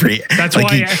just every That's like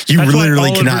why you that's why literally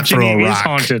all of cannot throw Virginia a is rock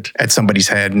haunted. at somebody's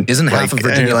head. Isn't half of Like,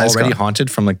 Virginia let's already go. haunted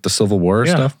from like the Civil War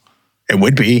Yeah. stuff? It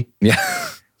would be. Yeah.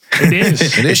 It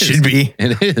is. It should be.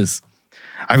 It is.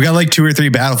 I've got like 2 or 3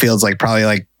 battlefields, like probably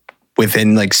like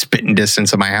within like spitting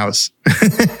distance of my house.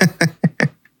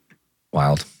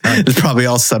 Wild. It's probably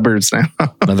all suburbs now.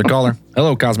 Another caller.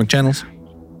 Hello, Cosmic Channels.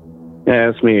 Yeah,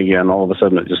 it's me again. All of a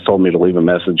sudden, it just told me to leave a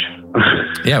message.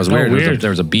 Yeah, it was Oh, weird. weird. There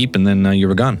was a beep and then you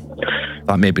were gone.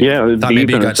 Thought maybe Yeah, it thought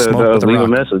maybe you beeped and got it said, smoked with a leave a rock.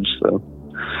 message. So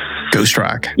Ghost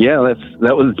rock. yeah,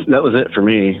 that was it for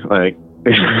me. Like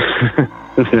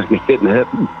hitting the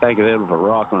back of the head with a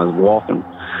rock when I was walking.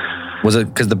 Was it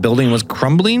because the building was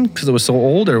crumbling because it was so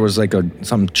old, or was like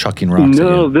some chucking rocks? at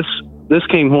No, you? this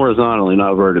came horizontally,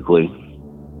 not vertically.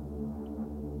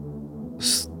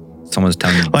 Someone's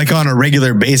telling me. Like on a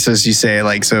regular basis, you say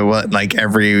like, so what, like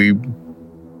every night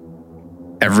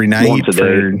Once a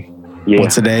for day. Yeah,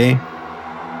 once a day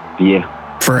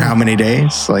yeah. for how many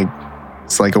days? Like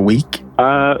it's like a week. It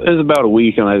was about a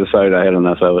week, and I decided I had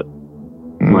enough of it.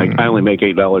 Like I only make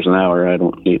 $8 an hour. I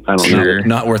don't need. Sure.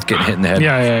 Not worth getting hit in the head.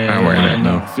 Yeah. Not worth it,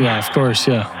 No. Yeah, of course.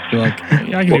 Yeah. You're like,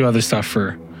 yeah, I can do other stuff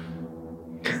for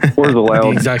Or the the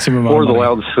loud, exact same amount or of the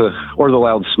money.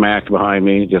 loud smack behind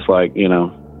me, just like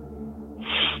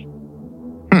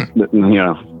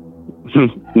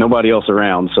nobody else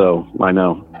around, so I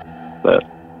know that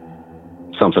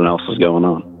something else is going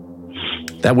on.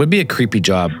 That would be a creepy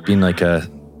job, being like a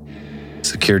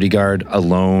security guard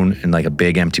alone in like a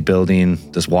big empty building,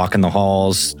 just walking the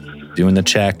halls, doing the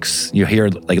checks. You hear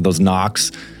like those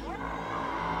knocks.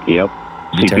 Yep.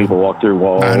 See terrible. people walk through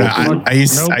walls. I, and- I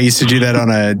used to do that on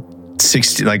a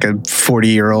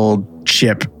 40-year-old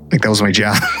ship. Like that was my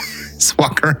job. Just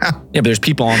walk around. Yeah, but there's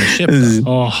people on the ship. though.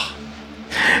 Oh,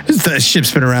 The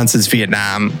ship's been around since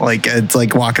Vietnam. Like it's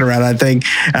like walking around that thing.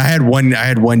 And I had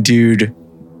one dude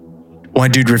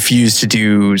one dude refused to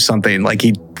do something like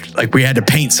we had to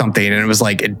paint something and it was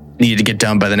like it needed to get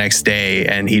done by the next day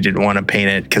and he didn't want to paint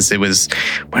it because it was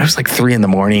like 3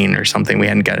 a.m. or something. We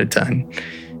hadn't got it done.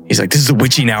 He's like, this is a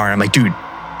witching hour. I'm like, dude,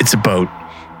 it's a boat.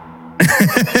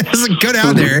 I was like, go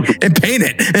down there and paint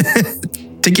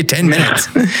it. Take you 10 minutes.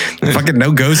 Fucking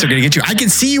no ghosts are gonna get you. I can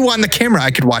see you on the camera.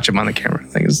 I could watch him on the camera.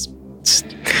 Like,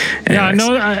 yeah,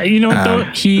 no, you know,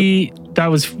 that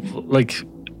was like,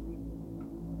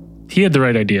 he had the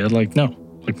right idea. Like, no,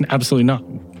 like absolutely not.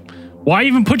 Why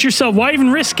even put yourself? Why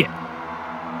even risk it?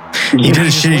 He did a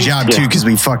shitty job too because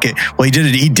we fucking. Well, he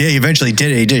eventually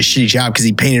did it. He did a shitty job because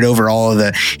he painted over all of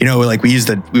the. You know, like we used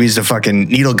a fucking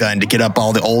needle gun to get up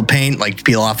all the old paint, like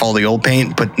peel off all the old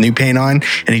paint, put new paint on,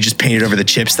 and he just painted over the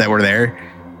chips that were there.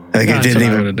 Like I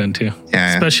would have done too.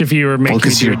 Yeah, especially if you were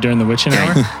making it do it during the witching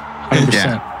hour. 100%.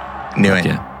 Yeah. Knew it.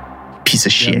 Yeah. Piece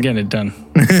of shit. I'm getting it done.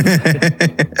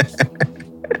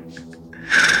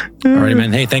 Alrighty,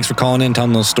 man. Hey, thanks for calling in,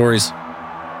 telling those stories.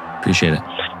 Appreciate it.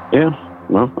 Yeah.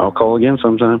 Well, I'll call again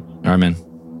sometime. All right, man.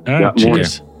 All right,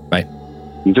 cheers. Bye.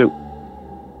 You too.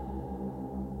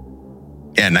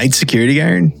 Yeah, night security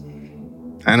guard.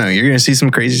 I know you're gonna see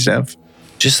some crazy stuff.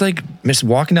 Just like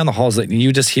walking down the halls, like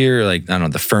you just hear like, I don't know,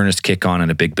 the furnace kick on in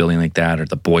a big building like that, or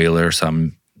the boiler, or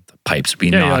some pipes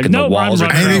being knocked, and the walls are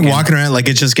cracking. I think walking around like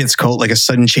it just gets cold, like a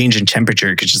sudden change in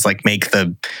temperature could just like make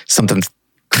something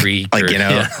creak, like,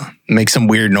 make some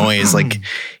weird noise, like,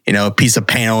 a piece of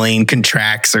paneling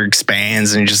contracts or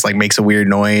expands and just like makes a weird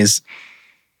noise.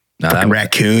 Fucking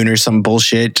raccoon or some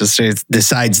bullshit just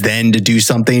decides then to do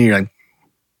something. You're like,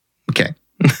 okay.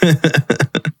 Yeah,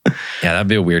 that'd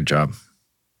be a weird job.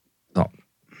 No,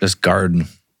 just guard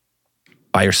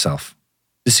by yourself.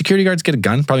 Do security guards get a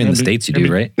gun? Probably in the States you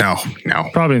do, right? No.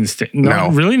 Probably in the States. No,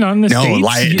 really not in the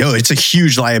States? No, it's a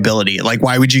huge liability. Like,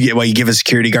 why would you give a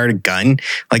security guard a gun,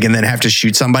 like, and then have to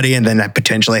shoot somebody and then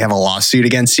potentially have a lawsuit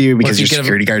against you because your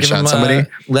security guard shot somebody?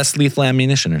 Less lethal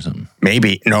ammunition or something.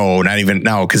 Maybe. No, not even.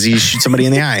 No, because you shoot somebody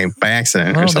in the eye by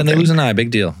accident or something. Then they lose an eye.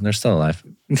 Big deal. They're still alive.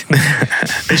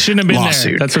 They shouldn't have been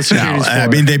lawsuit. There. That's what security's for. I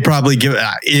mean, they probably give,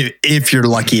 if you're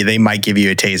lucky, they might give you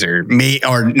a taser.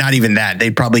 Or not even that.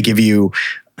 They'd probably give you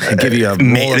a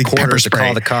pepper spray. To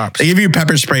call the cops. They give you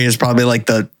pepper spray is probably like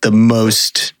the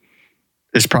most,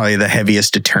 is probably the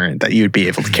heaviest deterrent that you would be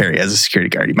able to carry as a security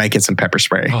guard. You might get some pepper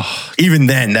spray. Even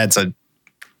then, I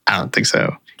don't think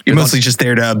so. You're mostly just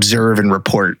there to observe and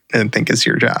report and think it's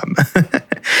your job.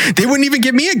 They wouldn't even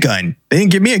give me a gun. They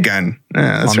didn't give me a gun.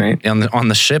 That's right. On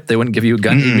the ship, they wouldn't give you a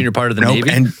gun. Even you're part of the Navy.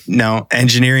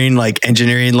 Engineering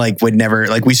would never,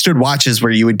 like, we stood watches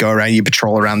where you would go around, you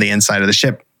patrol around the inside of the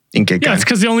ship. Yeah, it's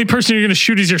because the only person you're going to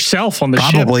shoot is yourself on the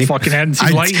ship. Fucking hadn't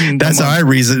seen lightning. That's how I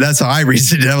reasoned.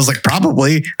 I was like,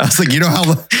 probably. I was like, you know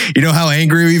how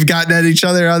angry we've gotten at each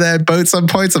other on that boat. Some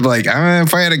points, I'm like,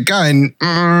 if I had a gun,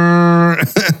 I'm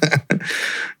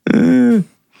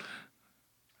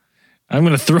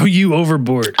going to throw you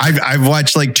overboard. I've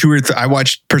watched like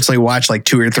personally watched like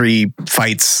 2 or 3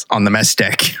 fights on the mess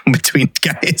deck between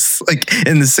guys, like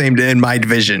in my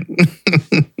division.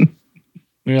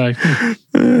 You're like,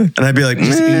 and I'd be like,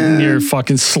 just eating your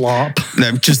fucking slop.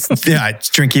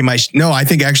 Drinking my. No, I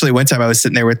think actually one time I was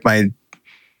sitting there with my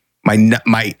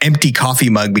empty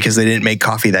coffee mug because they didn't make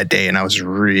coffee that day, and I was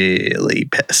really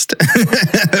pissed.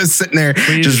 I was sitting there.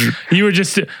 You were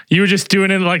just doing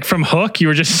it like from hook. You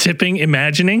were just sipping,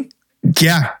 imagining.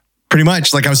 Yeah, pretty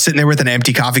much. Like I was sitting there with an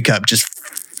empty coffee cup, just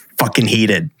fucking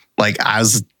heated. Like I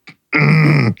was.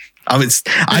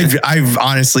 I've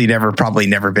honestly probably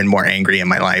never been more angry in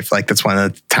my life. Like that's one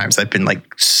of the times I've been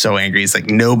like so angry. It's like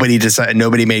nobody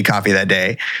made coffee that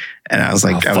day. And I was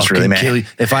like, I was really mad.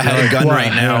 If I had a gun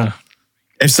right now,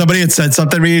 if somebody had said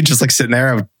something to me, just like sitting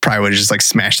there, I probably would have just like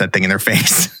smashed that thing in their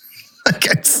face. Like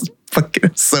I just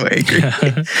fucking so angry,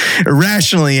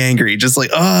 irrationally angry. Just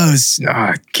like,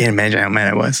 I can't imagine how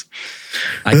mad I was.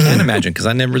 I can't imagine because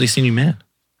I never really seen you mad.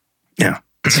 Yeah,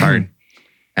 it's hard.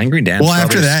 Angry Dan. Well,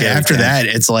 after that,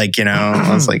 it's like,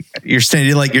 I was like, you're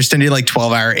standing like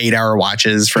 12-hour, 8-hour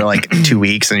watches for like 2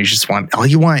 weeks, and you just want, all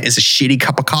you want is a shitty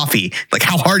cup of coffee. Like,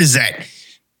 how hard is that?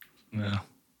 Yeah.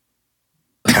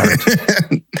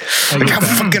 Like, how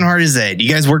fucking hard is that? You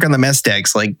guys work on the mess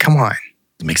decks. Like, come on.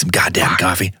 Make some goddamn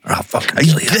coffee, or I'll fucking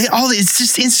kill you. It's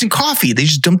just instant coffee. They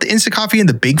just dump the instant coffee in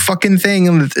the big fucking thing,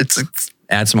 and it's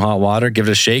add some hot water, give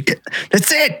it a shake.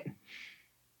 That's it.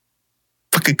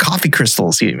 Fucking coffee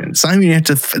crystals, even. It's not even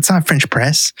it's not a French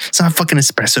press. It's not a fucking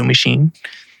espresso machine.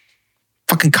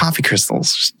 Fucking coffee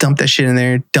crystals. Just dump that shit in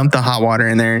there. Dump the hot water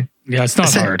in there. Yeah, it's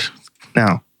not hard.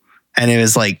 No. And it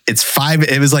was like, it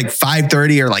was like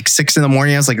 5:30 or like 6 in the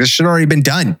morning. I was like, this should have already been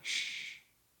done.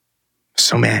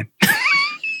 So mad.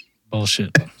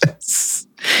 Bullshit.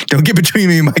 Don't get between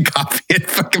me and my coffee at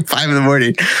fucking 5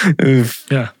 a.m. Oof.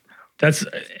 Yeah. That's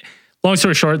long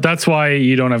story short. That's why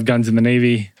you don't have guns in the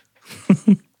Navy.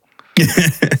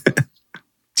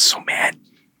 So mad.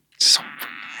 So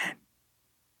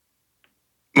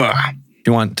mad. If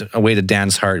you want a way to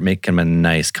Dan's heart, make him a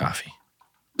nice coffee.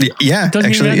 Yeah,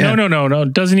 Doesn't actually, even, yeah. No.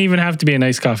 It doesn't even have to be a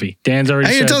nice coffee. Dan's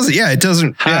already said It doesn't. Yeah, it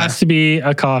doesn't. has to be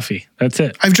a coffee. That's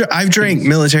it. I've drank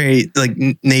military, like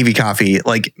Navy coffee,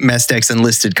 like Mestex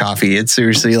enlisted coffee. It's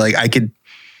seriously like I could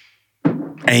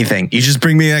anything. You just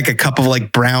bring me like a cup of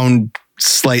like brown,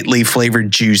 slightly flavored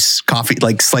juice coffee,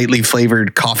 like slightly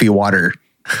flavored coffee water.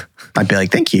 I'd be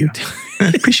like, thank you,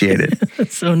 appreciate it.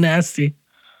 That's so nasty.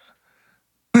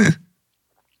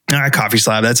 Coffee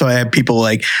slab. That's why I have people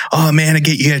like, oh man,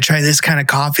 you gotta try this kind of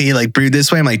coffee, like brewed this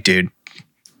way. I'm like, dude,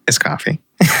 it's coffee.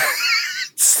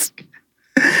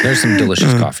 There's some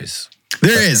delicious coffees.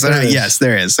 There is. Yes,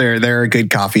 there is. There are good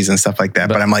coffees and stuff like that.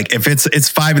 But I'm like, if it's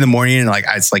 5 a.m. and like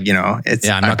it's like, it's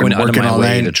I'm not going out of my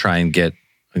way to try and get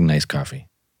a nice coffee.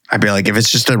 I'd be like, if it's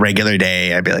just a regular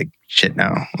day, I'd be like, shit,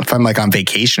 no. If I'm like on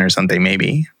vacation or something,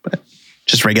 maybe. But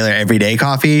just regular everyday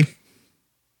coffee.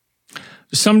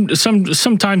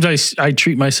 Sometimes I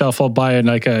treat myself. I'll buy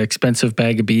like an expensive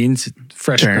bag of beans,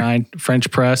 fresh grind,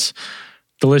 French press,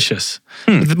 delicious.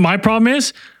 My problem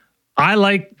is I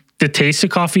like the taste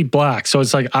of coffee black, so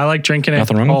it's like I like drinking it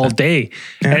all day.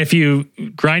 Yeah. And if you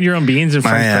grind your own beans and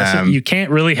French press it, you can't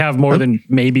really have more than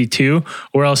maybe 2,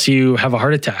 or else you have a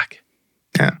heart attack.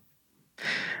 Yeah.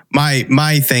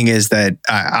 My thing is that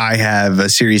I have a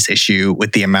serious issue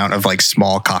with the amount of like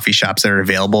small coffee shops that are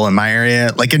available in my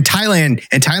area. Like in Thailand,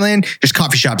 there's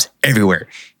coffee shops everywhere.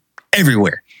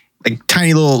 Like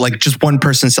tiny little, like just one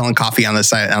person selling coffee on the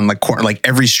side, on the corner, like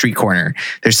every street corner.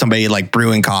 There's somebody like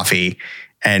brewing coffee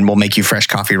and will make you fresh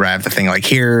coffee right off the thing. Like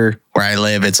here where I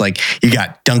live, it's like you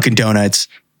got Dunkin' Donuts,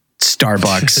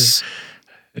 Starbucks,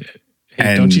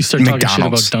 and don't you start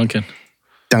McDonald's. talking shit about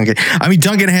Dunkin'. I mean,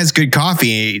 Dunkin' has good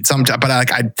coffee sometimes, but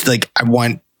I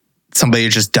want somebody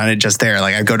who's just done it just there.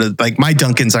 Like I go to like my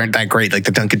Dunkins aren't that great. Like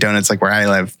the Dunkin' Donuts, like where I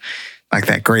live, like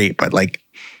that great. But like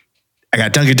I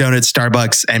got Dunkin' Donuts,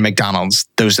 Starbucks, and McDonald's.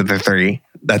 Those are the 3.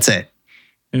 That's it.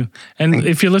 Yeah. And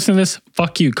if you're listening to this,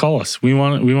 fuck you. Call us. We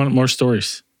want more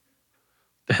stories.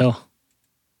 The hell.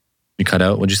 You cut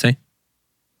out. What'd you say?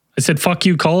 I said, fuck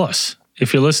you. Call us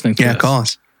if you're listening to this. Call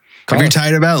us. If you're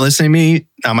tired about listening to me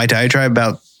on my diatribe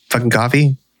about fucking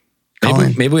coffee,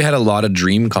 maybe we had a lot of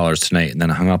dream callers tonight and then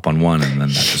hung up on one and then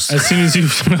that just... As soon as you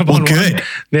hung up on one,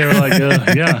 they were like,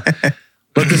 yeah.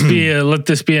 Let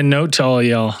this be a note to all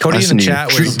y'all. Cody in the chat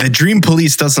the Dream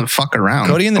Police doesn't fuck around.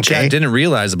 Cody in the chat didn't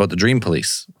realize about the Dream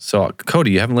Police. So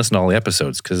Cody, you haven't listened to all the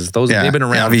episodes because they've been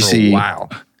around for a while.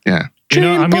 Yeah.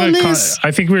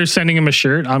 I think we were sending him a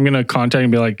shirt. I'm gonna contact him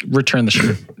and be like, return the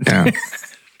shirt. Yeah.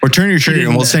 Return your shirt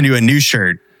and we'll send you a new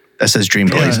shirt that says Dream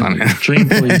Police on it. Dream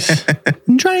Police.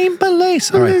 Dream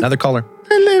Police. All right, another caller.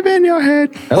 I live in your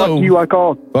head. Hello. Fuck you, I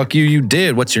called. Fuck you, you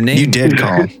did. What's your name? You did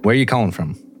call. Where are you calling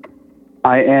from?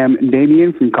 I am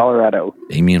Damien from Colorado.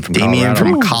 Damien from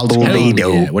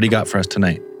Colorado. Yeah. What do you got for us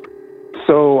tonight?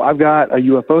 So I've got a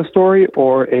UFO story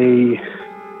or a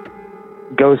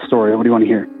ghost story. What do you want to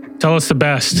hear? Tell us the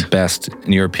best. The best,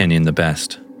 in your opinion, the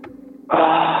best.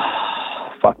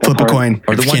 Fuck, flip a coin.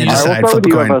 Or the one you decide. Flip a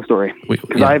coin. UFO story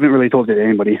because I haven't really told it to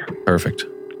anybody. Perfect.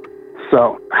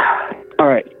 So, all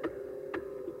right.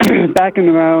 Back in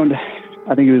around,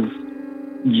 I think it was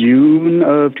June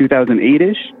of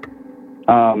 2008-ish.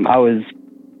 I was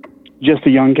just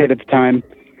a young kid at the time,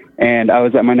 and I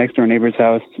was at my next door neighbor's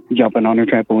house jumping on her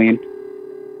trampoline.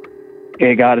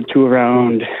 It got to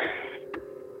around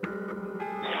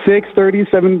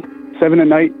 6:30, 7 at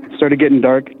night. Started getting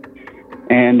dark.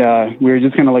 And we were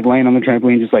just kind of like laying on the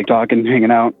trampoline, just like talking,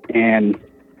 hanging out. And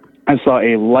I saw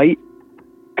a light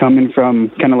coming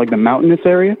from kind of like the mountainous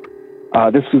area.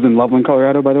 This was in Loveland,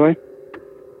 Colorado, by the way.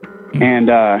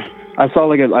 And I saw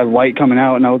like a light coming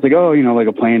out, and I was like, oh, like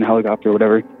a plane, helicopter,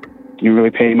 whatever. Didn't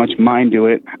really pay much mind to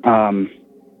it.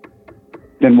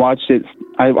 Then watched it.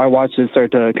 I watched it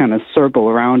start to kind of circle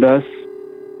around us.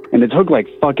 And it took like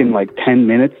fucking like 10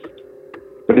 minutes.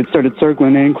 But it started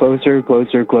circling in closer.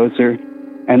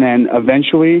 And then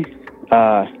eventually,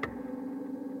 a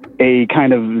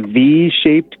kind of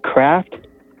V-shaped craft,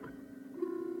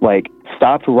 like,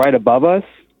 stopped right above us,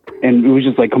 and it was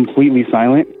just, like, completely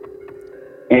silent.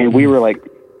 And we were, like,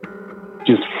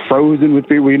 just frozen with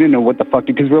fear. We didn't know what the fuck,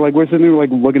 because we're sitting there, like,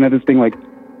 looking at this thing, like,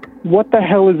 what the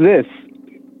hell is this?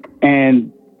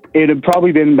 And it had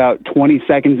probably been about 20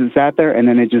 seconds it sat there, and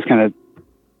then it just kind of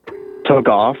took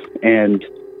off, and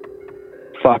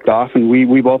fucked off, and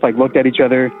we both like looked at each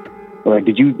other. We're like,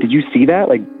 did you see that?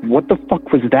 Like, what the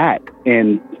fuck was that?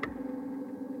 And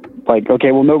like,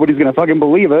 okay, well, nobody's gonna fucking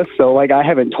believe us, so like, I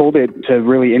haven't told it to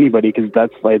really anybody because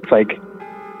that's like,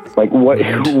 it's like what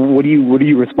what do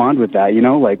you respond with that? You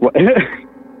know, like what?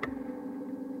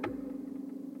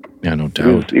 Yeah, no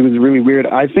doubt. It was really weird.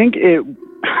 I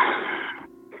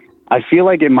feel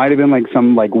like it might have been like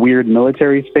some like weird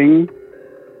military thing,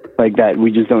 like that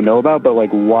we just don't know about. But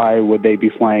like, why would they be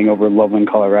flying over Loveland,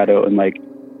 Colorado, and like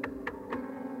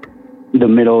the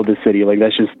middle of the city? Like,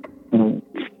 that's just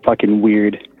fucking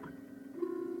weird.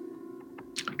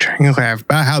 I'm trying to laugh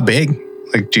about how big.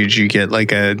 Like, did you get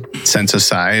like a sense of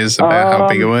size about how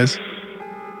big it was?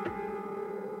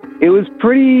 It was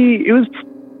pretty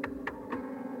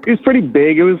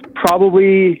big. It was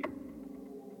probably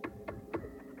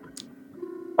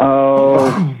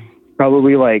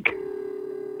probably like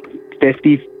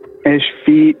 50-ish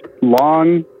feet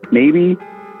long, maybe.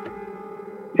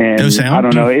 And no sound? I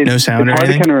don't know. No sound it's or hard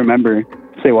anything? to kind of remember.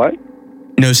 Say what?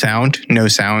 No sound? No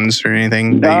sounds or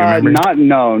anything that you remember?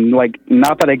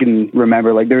 Not that I can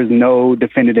remember. Like, there was no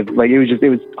definitive, like, it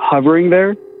was hovering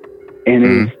there, and it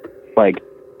was like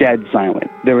dead silent.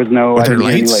 There was no... Were there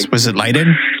lights? Was it lighted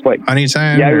on each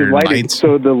side? Yeah, it was lighted. Lights?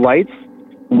 So the lights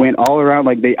went all around,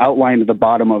 like they outlined the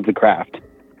bottom of the craft,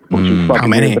 which was fucking How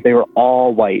many? weird, but they were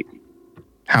all white.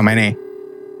 How many?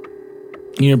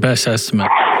 Your best estimate.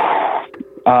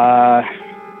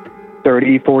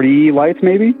 30, 40 lights,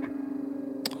 maybe.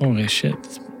 Holy shit.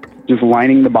 Just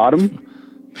lining the bottom.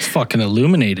 It's fucking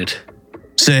illuminated.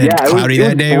 Was it cloudy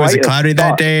that day? Was it cloudy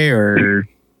that day or...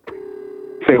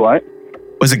 Say what?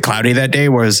 Was it cloudy that day?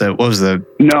 What was the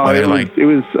No, weather it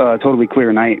was totally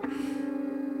clear night.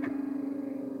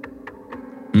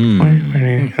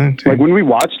 Like when we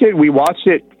watched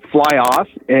it fly off,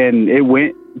 and it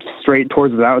went straight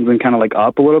towards the mountains and kind of like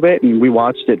up a little bit, and we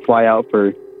watched it fly out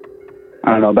for,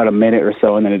 I don't know, about a minute or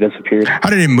so, and then it disappeared. How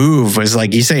did it move? Was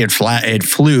like, you say it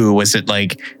flew. Was it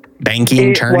like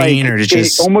banking, turning, or did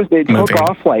it took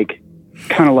off like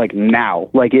kind of like now.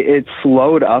 Like it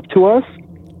slowed up to us,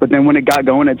 but then when it got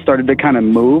going, it started to kind of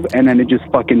move, and then it just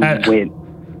fucking went.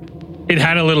 It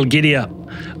had a little giddy up.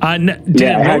 Did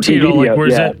it rotate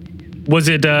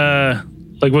at all?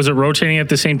 Like, was it rotating at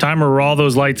the same time, or were all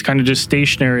those lights kind of just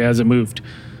stationary as it moved?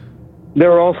 They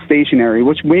were all stationary,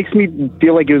 which makes me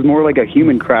feel like it was more like a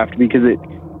human craft, because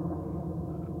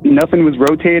nothing was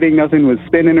rotating, nothing was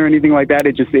spinning or anything like that.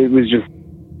 It was just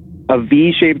a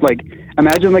V shaped, like,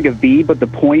 imagine like a V, but the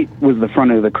point was the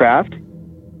front of the craft.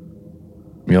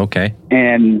 You okay?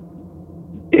 And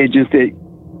it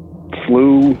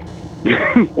flew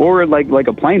or like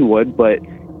a plane would, but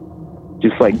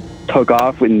just like took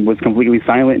off and was completely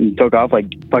silent and took off like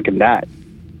fucking that.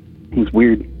 It was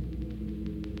weird.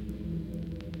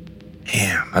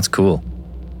 Damn, that's cool.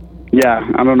 Yeah,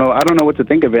 I don't know what to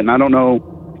think of it, and I don't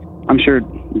know. I'm sure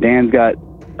Dan's got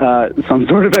some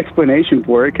sort of explanation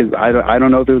for it, because I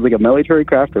don't know if it was like a military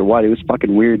craft or what. It was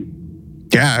fucking weird.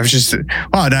 Yeah, I was just,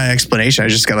 not an explanation. I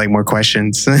just got like more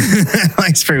questions.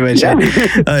 That's pretty much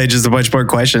it. Just a bunch more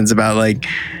questions about like,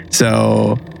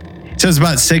 so it's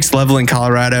about 6 level in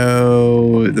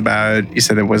Colorado. About, you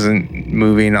said it wasn't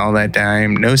moving all that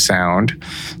time, no sound.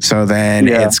 So then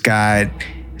it's got,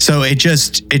 so it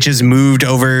just moved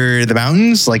over the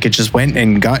mountains. Like it just went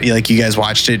and got, like you guys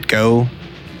watched it go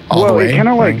all the way. Well, it kind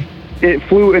of like, it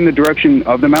flew in the direction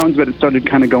of the mountains, but it started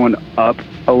kind of going up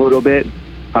a little bit.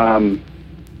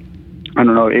 I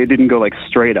don't know. It didn't go like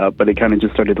straight up, but it kind of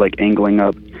just started like angling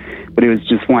up. But it was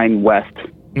just flying west.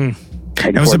 It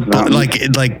was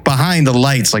like behind the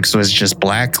lights, like, so it's just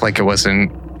black. Like it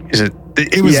wasn't.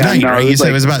 It was night, right? You said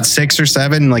it was about 6 or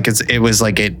 7. Like it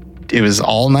was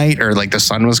all night, or like the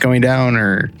sun was going down,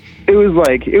 or it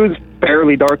was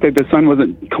fairly dark. Like the sun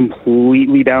wasn't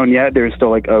completely down yet. There was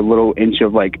still like a little inch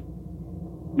of like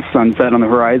sunset on the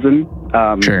horizon.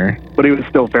 Sure, but it was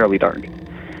still fairly dark.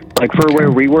 Like for where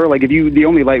we were, like the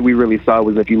only light we really saw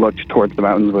was if you looked towards the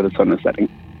mountains where the sun was setting.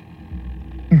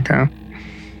 Okay.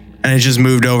 And it just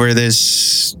moved over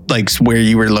this, like where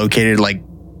you were located, like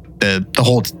the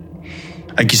whole,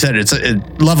 like you said, it's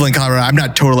Loveland, Colorado.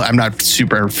 I'm not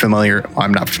super familiar.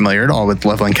 I'm not familiar at all with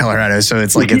Loveland, Colorado. So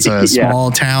it's like, it's a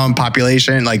small town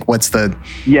population. Like what's the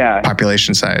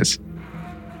population size?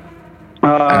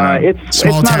 It's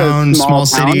small town, small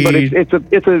city, but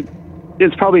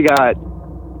it's probably got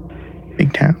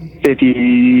big town,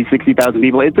 50, 60,000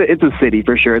 people. It's a city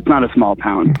for sure. It's not a small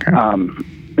town. Okay.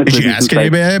 Did you ask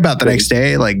anybody about the next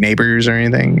day, like neighbors or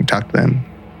anything? Talk to them.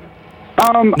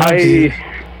 I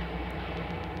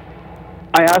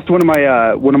asked one of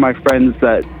my friends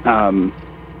that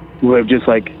lived just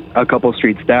like a couple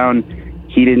streets down.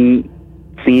 He didn't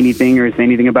see anything or say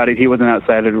anything about it. He wasn't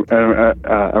outside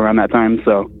around that time.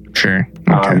 So sure.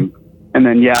 Okay. And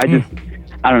then, yeah,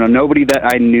 I don't know, nobody that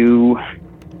I knew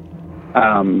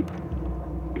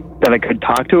that I could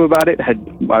talk to about it I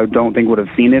don't think would have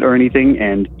seen it or anything.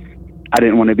 And I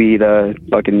didn't want to be the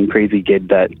fucking crazy kid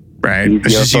that. Right.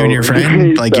 It's just you and your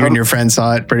friend. Like you and your friend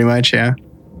saw it pretty much. Yeah.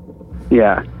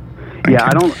 Yeah. Okay. Yeah.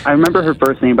 I remember her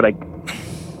first name, but I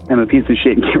am a piece of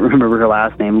shit and can't remember her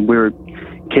last name. We were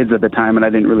kids at the time and I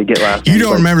didn't really get last names. You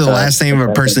don't remember the last name of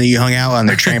a person that you hung out on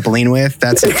their trampoline with?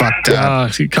 That's fucked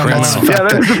up. They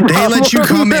let you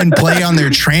come and play on their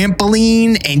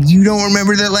trampoline and you don't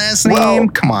remember their last name? Well,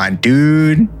 come on,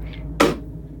 dude.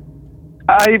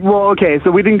 Okay,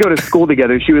 so we didn't go to school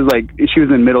together. She was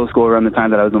in middle school around the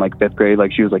time that I was in like 5th grade.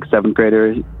 Like she was like 7th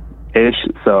grader-ish,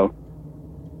 so.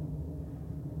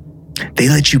 They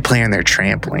let you play on their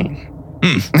trampoline.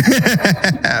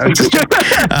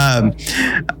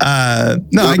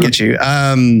 No, I get you.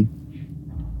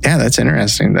 Yeah, that's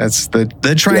interesting. That's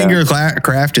the triangular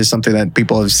craft is something that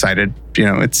people have cited. You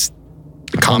know, it's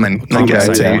common, I guess,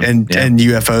 I'd say. And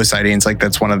UFO sightings, like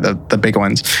that's one of the big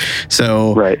ones.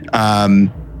 So, right.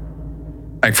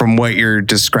 Like from what you're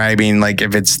describing, like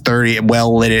if it's 30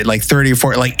 well lit, like 30 or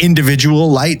 40, like individual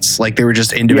lights, like they were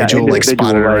just individual like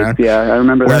spotted lights, around. Yeah, I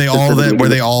remember. Were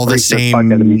they all the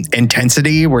same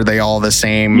intensity? Were they all the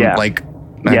same? Yeah. Like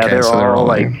yeah, they're all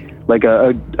like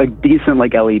a decent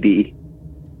like LED.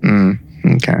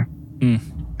 Okay.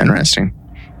 Interesting.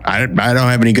 I don't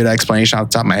have any good explanation off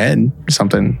the top of my head or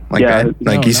something like that.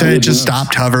 Like you said, it just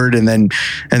stopped, hovered, and then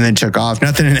took off.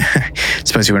 Nothing,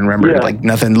 especially when remember like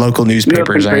nothing local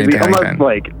newspapers or anything like that.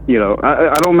 Like, you know,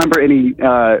 I don't remember any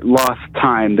lost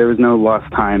time. There was no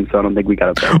lost time, so I don't think we got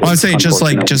up there. Well, I'm saying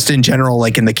just in general,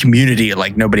 like in the community,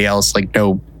 like nobody else, like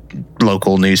no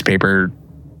local newspaper.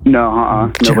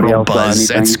 No, nobody else buzz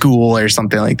at school or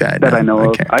something like that. That I know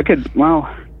of.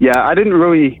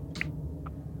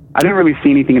 I didn't really see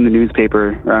anything in the newspaper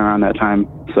around that time,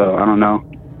 so I don't know.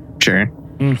 Sure.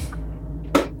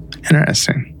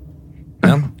 Interesting.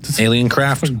 Well, alien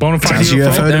craft. Bonafide Sounds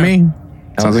UFO to me.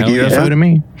 Sounds like UFO to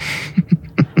me.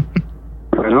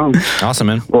 Right on. Awesome,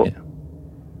 man. Well,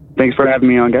 thanks for having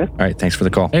me on, guys. All right, thanks for the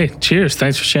call. Hey, cheers.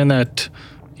 Thanks for sharing that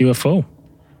UFO.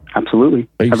 Absolutely.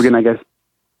 Peace. Have a good night, guys.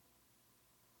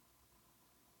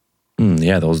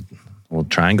 Yeah, those little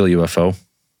triangle UFO.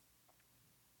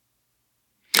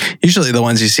 Usually the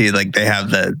ones you see, like they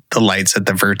have the lights at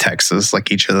the vertexes,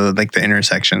 like each of the like the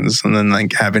intersections, and then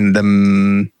like having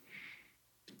them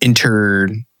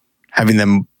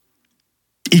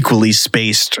equally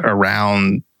spaced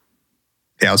around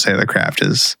the outside of the craft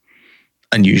is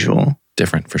unusual.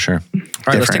 Different for sure. All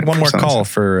right, let's take one more call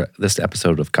for this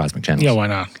episode of Cosmic Channels. Yeah, why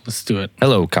not? Let's do it.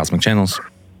 Hello, Cosmic Channels.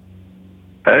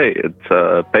 Hey, it's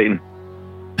Peyton.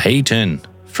 Peyton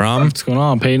from? What's going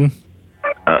on, Peyton?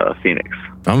 Phoenix.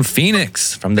 From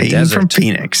Phoenix, from the Peyton desert. From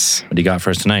Phoenix. What do you got for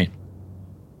us tonight?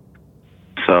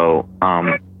 So,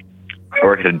 I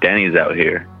work at a Denny's out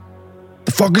here.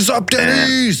 The fuck is up,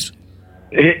 Denny's?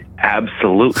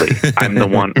 Absolutely. I'm the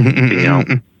one, you know,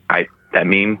 that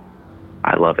meme,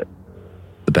 I love it.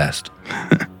 The best.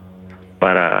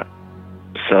 But,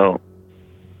 so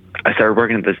I started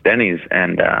working at this Denny's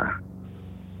and,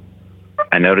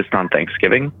 I noticed on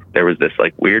Thanksgiving, there was this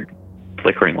like weird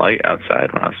flickering light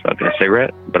outside when I was smoking a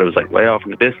cigarette, but it was like way off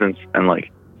in the distance, and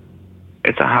like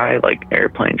it's a high like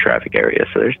airplane traffic area,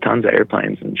 so there's tons of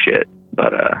airplanes and shit,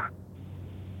 but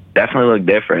definitely looked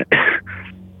different.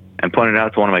 And pointed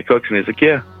out to one of my cooks, and he's like,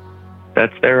 yeah,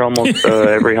 that's there almost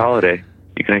every holiday.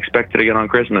 You can expect it again on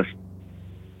Christmas.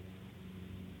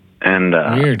 And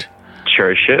weird.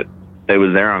 Sure as shit, it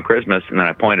was there on Christmas, and then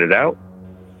I pointed it out,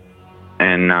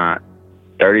 and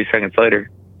 30 seconds later,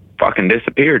 fucking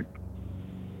disappeared.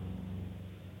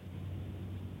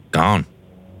 Gone.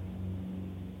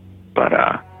 But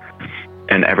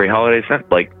and every holiday since,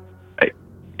 like,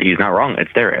 he's not wrong.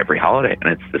 It's there every holiday,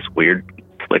 and it's this weird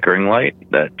flickering light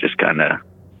that just kind of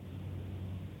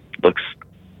looks,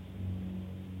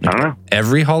 I don't know.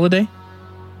 Every holiday?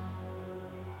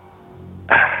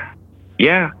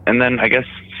 Yeah, and then I guess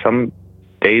some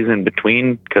days in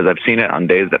between, because I've seen it on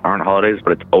days that aren't holidays,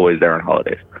 but it's always there on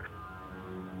holidays.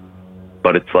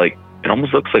 But it's like, it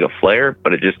almost looks like a flare,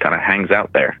 but it just kind of hangs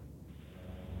out there.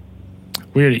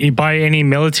 Weird. You buy any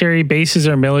military bases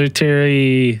or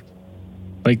military,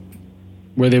 like,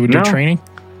 where they would do training?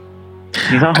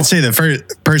 No. I'd say the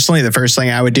first thing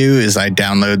I would do is I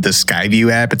download the Skyview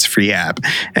app. It's a free app,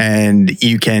 and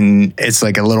it's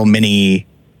like a little mini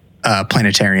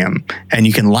planetarium, and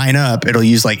you can line up. It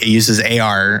uses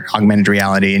AR, augmented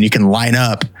reality, and you can line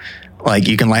up. Like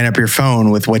you can line up your phone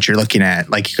with what you're looking at.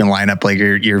 Like you can line up like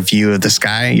your view of the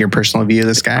sky, your personal view of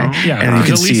the sky, and you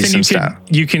can see some stuff.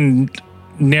 You can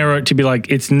narrow it to be like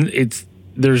it's.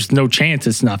 There's no chance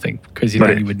it's nothing because you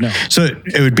would know. So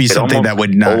it would be something that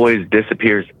would not always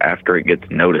disappears after it gets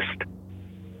noticed.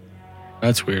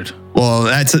 That's weird. Well,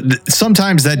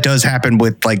 sometimes that does happen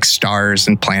with like stars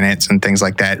and planets and things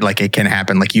like that. Like it can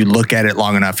happen. Like you look at it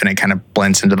long enough and it kind of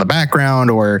blends into the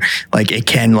background, or like it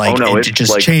can it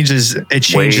just like changes. It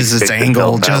changes its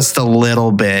angle just a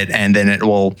little bit, and then it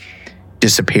will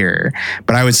disappear.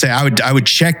 But I would say I would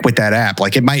check with that app.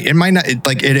 Like it might not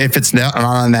like if it's not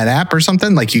on that app or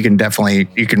something. Like you can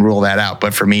rule that out.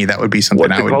 But for me, that would be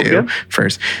something I would do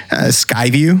first.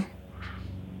 Skyview.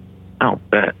 Oh,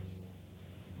 bet.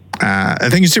 I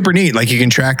think it's super neat. Like you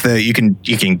can track you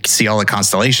can see all the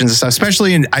constellations and stuff,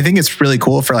 especially I think it's really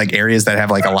cool for like areas that have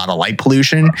like a lot of light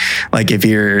pollution. Like if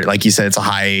you're, like you said, it's a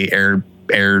high air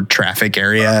traffic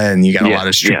area and you got a lot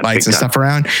of street lights and stuff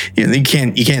around, you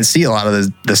can't see a lot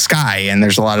of the sky. And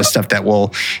there's a lot of stuff that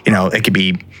will, it could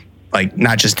be like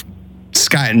not just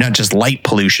light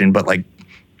pollution, but like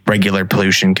regular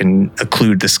pollution can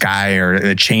occlude the sky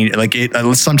or change. Like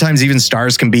sometimes even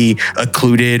stars can be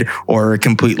occluded or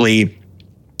completely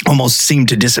almost seem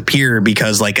to disappear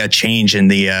because like a change in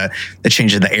the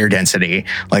change in the air density,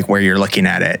 like where you're looking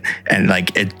at it, and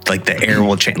like the air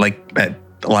will change. Like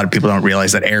a lot of people don't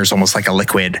realize that air is almost like a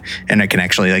liquid, and it can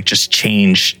actually like just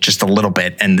change just a little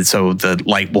bit, and so the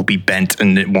light will be bent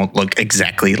and it won't look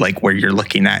exactly like where you're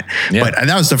looking at. Yeah. But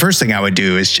that was the first thing I would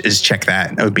do is check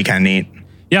that. That would be kind of neat.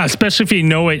 Yeah, especially if you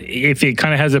know it, if it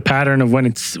kind of has a pattern of when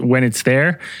it's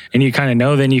there, and you kind of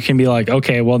know, then you can be like,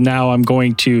 okay, well now I'm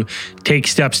going to take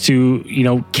steps to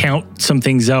count some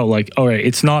things out. Like, all right,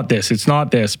 it's not this,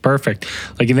 perfect.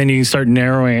 Like, and then you can start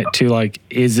narrowing it to like,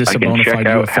 is this a bona fide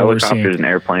UFO? Helicopters and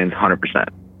airplanes, 100%.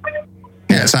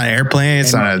 Yeah, it's not an airplane,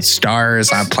 it's not a star,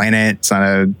 it's not a planet, it's not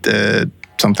a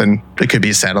something. It could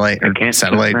be a satellite or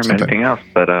satellite. I can't confirm anything else,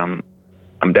 but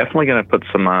I'm definitely going to put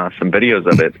some videos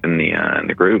of it in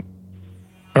the group.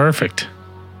 Perfect.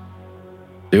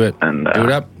 Do it. And do it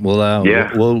up.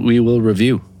 We will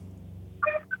review.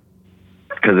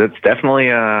 Because it's definitely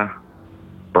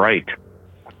bright.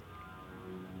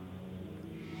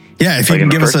 Yeah, if you can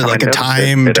give us a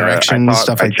time, direction,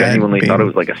 stuff like that. I genuinely thought it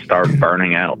was like a star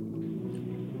burning out.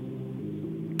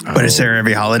 But is there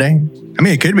every holiday? I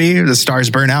mean, it could be. The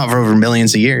stars burn out for over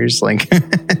millions of years. Like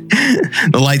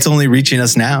the light's only reaching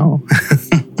us now.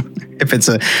 If it's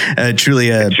it's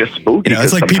just spooky.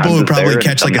 It's like people who probably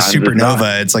catch like a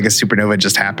supernova. It's like a supernova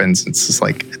just happens. It's just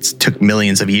like it took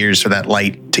millions of years for that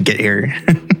light to get here.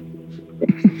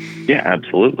 Yeah,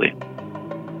 absolutely.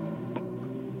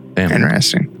 Damn.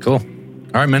 Interesting. Cool.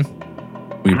 All right, man.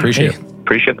 We appreciate it.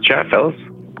 Appreciate the chat, fellas.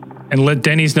 And let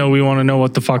Denny's know we want to know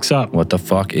what the fuck's up. What the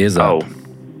fuck is up? Oh,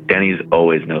 Denny's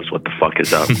always knows what the fuck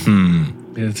is up.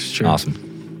 Yeah, that's true.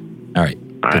 Awesome. All right.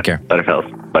 Take care. Later, fellas.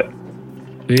 Bye.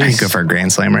 I can go for a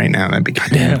Grand Slam right now. That'd be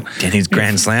good. Yeah. Denny's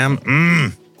Grand Slam.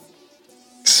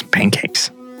 Pancakes.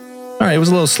 All right. It was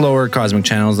a little slower Cosmic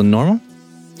Channels than normal.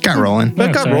 Got rolling.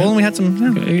 But got rolling. We had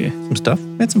some stuff.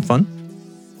 We had some fun.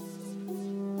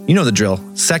 You know the drill.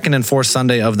 Second and fourth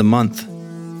Sunday of the month.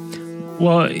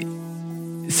 Well,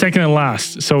 second and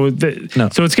last. So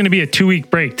so it's going to be a 2-week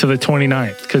break to the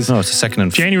 29th. Because no, it's the second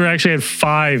and January actually had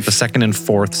 5. The second and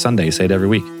fourth Sunday. You say it every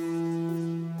week.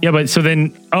 Yeah, but so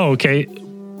then, okay.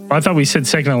 I thought we said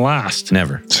second and last.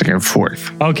 Never. Second and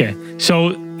fourth. Okay. So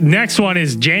next one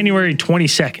is January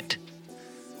 22nd.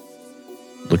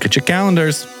 Look at your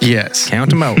calendars. Yes. Count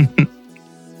them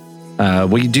out.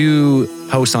 We do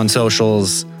post on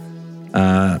socials. You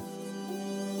know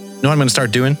what I'm going to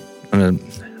start doing? I'm going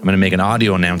to make an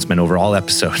audio announcement over all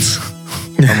episodes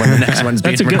on when the next one's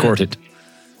being recorded.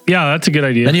 Yeah, that's a good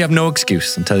idea. Then you have no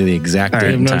excuse. I'll tell you the exact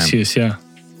date and time. No excuse, yeah.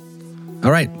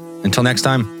 All right. Until next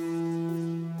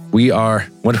time, we are,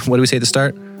 what do we say at the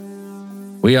start?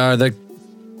 We are the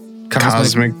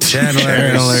Cosmic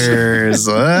Channelers.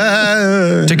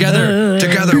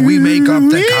 Together we make up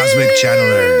the Cosmic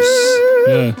Channelers.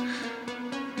 Yeah.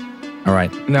 All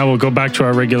right. Now we'll go back to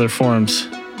our regular forms.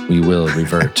 We will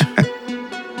revert.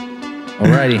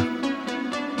 Alrighty.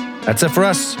 That's it for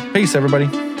us. Peace, everybody.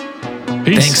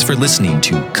 Peace. Thanks for listening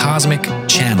to Cosmic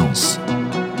Channels.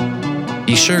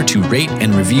 Be sure to rate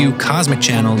and review Cosmic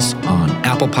Channels on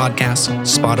Apple Podcasts,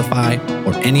 Spotify,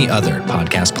 or any other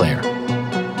podcast player.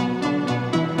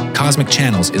 Cosmic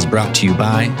Channels is brought to you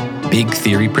by Big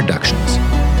Theory Productions.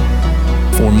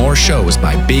 For more shows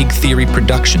by Big Theory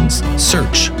Productions,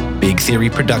 search Big Theory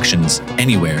Productions,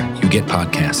 anywhere you get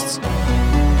podcasts.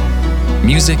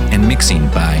 Music and mixing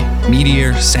by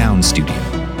Meteor Sound Studio.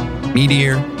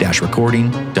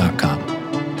 Meteor-recording.com.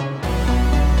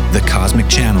 The cosmic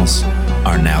channels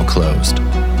are now closed.